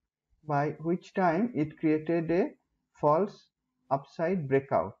 by which time it created a false upside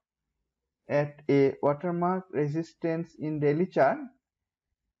breakout at a watermark resistance in daily chart.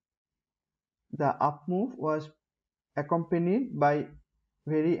 The up move was accompanied by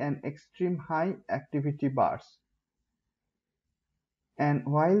very and extreme high activity bars, and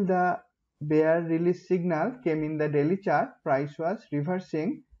while the bear release signal came in the daily chart, price was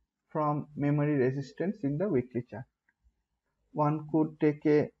reversing from memory resistance in the weekly chart. One could take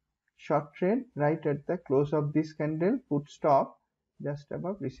a short trade right at the close of this candle, put stop just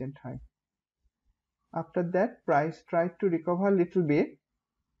above recent high. After that, price tried to recover a little bit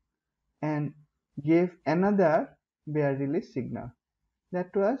and gave another bear release signal.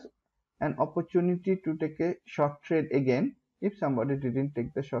 That was an opportunity to take a short trade again. If somebody didn't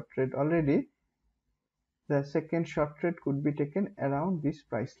take the short trade already, the second short trade could be taken around this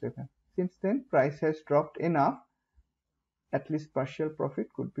price level. Since then, price has dropped enough, at least partial profit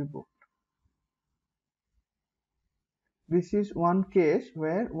could be booked. This is one case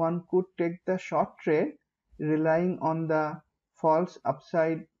where one could take the short trade relying on the false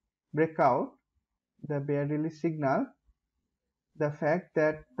upside breakout, the bear release signal, the fact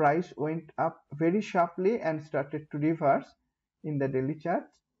that price went up very sharply and started to reverse in the daily chart,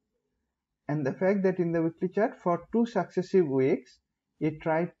 and the fact that in the weekly chart for 2 successive weeks it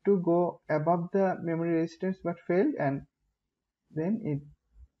tried to go above the memory resistance but failed, and then it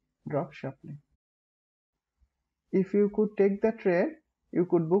dropped sharply. If you could take the trade, you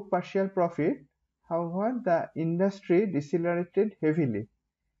could book partial profit. However, the industry decelerated heavily.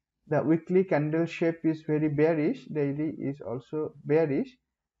 The weekly candle shape is very bearish, daily is also bearish.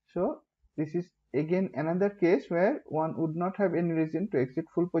 So this is again another case where one would not have any reason to exit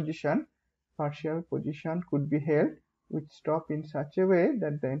full position. Partial position could be held with stop in such a way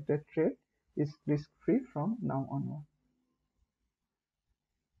that the entire trade is risk-free from now onward.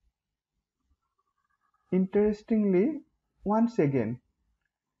 Interestingly, once again,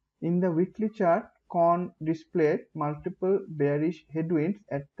 in the weekly chart, corn displayed multiple bearish headwinds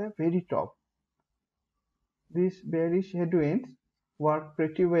at the very top. These bearish headwinds work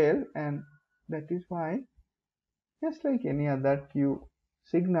pretty well, and that is why, just like any other CUE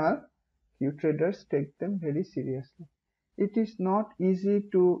signal, CUE traders take them very seriously. It is not easy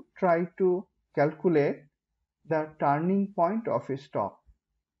to try to calculate the turning point of a stock.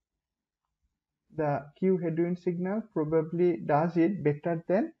 The CUE headwind signal probably does it better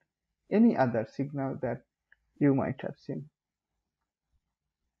than any other signal that you might have seen.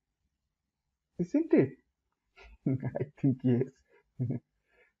 Isn't it? I think yes.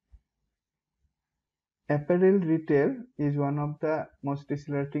 Apparel retail is one of the most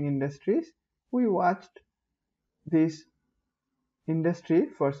decelerating industries. We watched this industry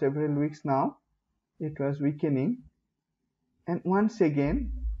for several weeks now. It was weakening, and once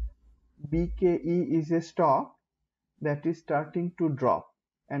again BKE is a stock that is starting to drop,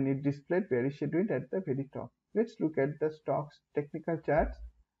 and it displayed bearish headwind at the very top. Let's look at the stock's technical charts.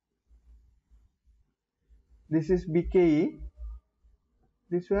 This is BKE.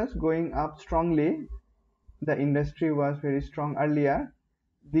 This was going up strongly. The industry was very strong earlier.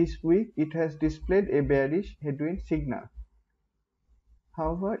 This week it has displayed a bearish headwind signal.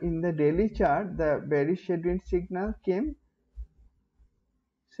 However, in the daily chart, the bearish headwind signal came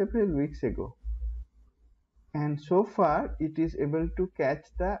several weeks ago, and so far it is able to catch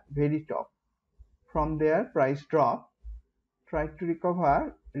the very top. From there, price dropped, tried to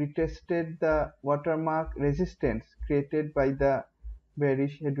recover, retested the watermark resistance created by the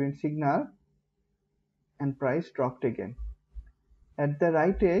bearish headwind signal, and price dropped again. At the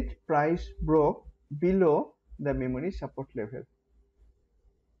right edge, price broke below the memory support level.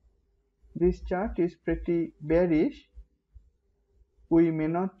 This chart is pretty bearish. We may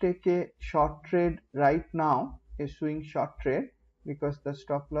not take a short trade right now, a swing short trade, because the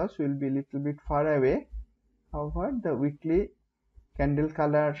stop loss will be a little bit far away. However, the weekly candle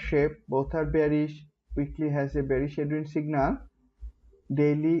color shape both are bearish. Weekly has a bearish headwind signal.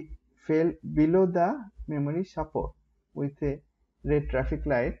 Daily fell below the memory support with a red traffic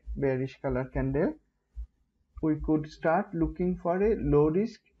light, bearish color candle. We could start looking for a low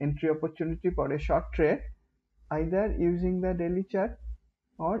risk entry opportunity for a short trade, either using the daily chart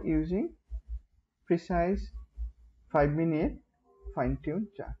or using precise 5-minute fine-tuned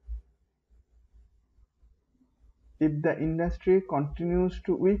chart. If the industry continues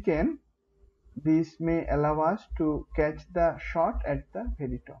to weaken, this may allow us to catch the short at the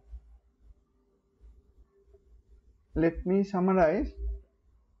very top. Let me summarize.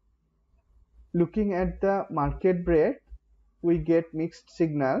 Looking at the market breadth, we get mixed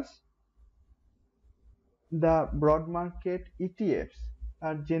signals. The broad market ETFs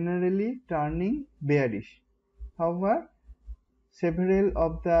are generally turning bearish. However, several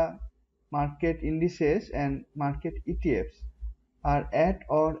of the market indices and market ETFs are at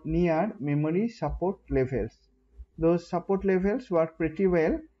or near memory support levels. Those support levels work pretty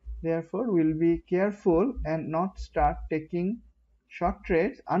well. Therefore, we'll be careful and not start taking short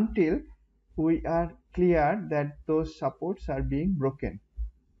trades until we are clear that those supports are being broken.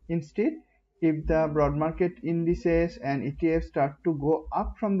 Instead, if the broad market indices and ETFs start to go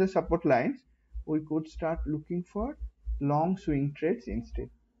up from the support lines, we could start looking for long swing trades instead.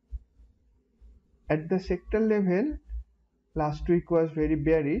 At the sector level, last week was very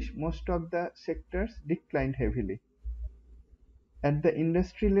bearish. Most of the sectors declined heavily. At the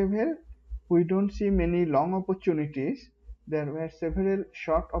industry level, we don't see many long opportunities. There were several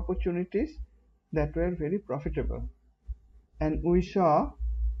short opportunities that were very profitable. And we saw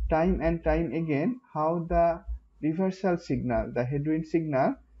time and time again how the reversal signal, the headwind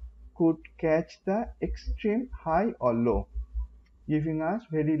signal, could catch the extreme high or low, giving us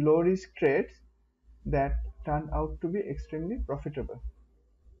very low risk trades that turned out to be extremely profitable.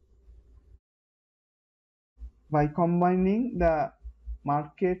 By combining the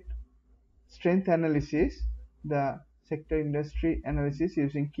market strength analysis, the sector industry analysis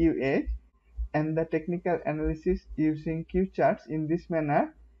using CUE, and the technical analysis using CUE charts in this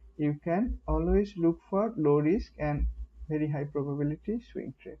manner, you can always look for low risk and very high probability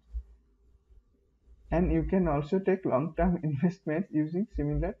swing trades. And you can also take long-term investments using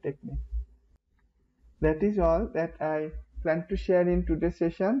similar techniques. That is all that I plan to share in today's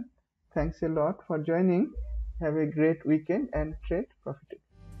session. Thanks a lot for joining. Have a great weekend and trade profitably.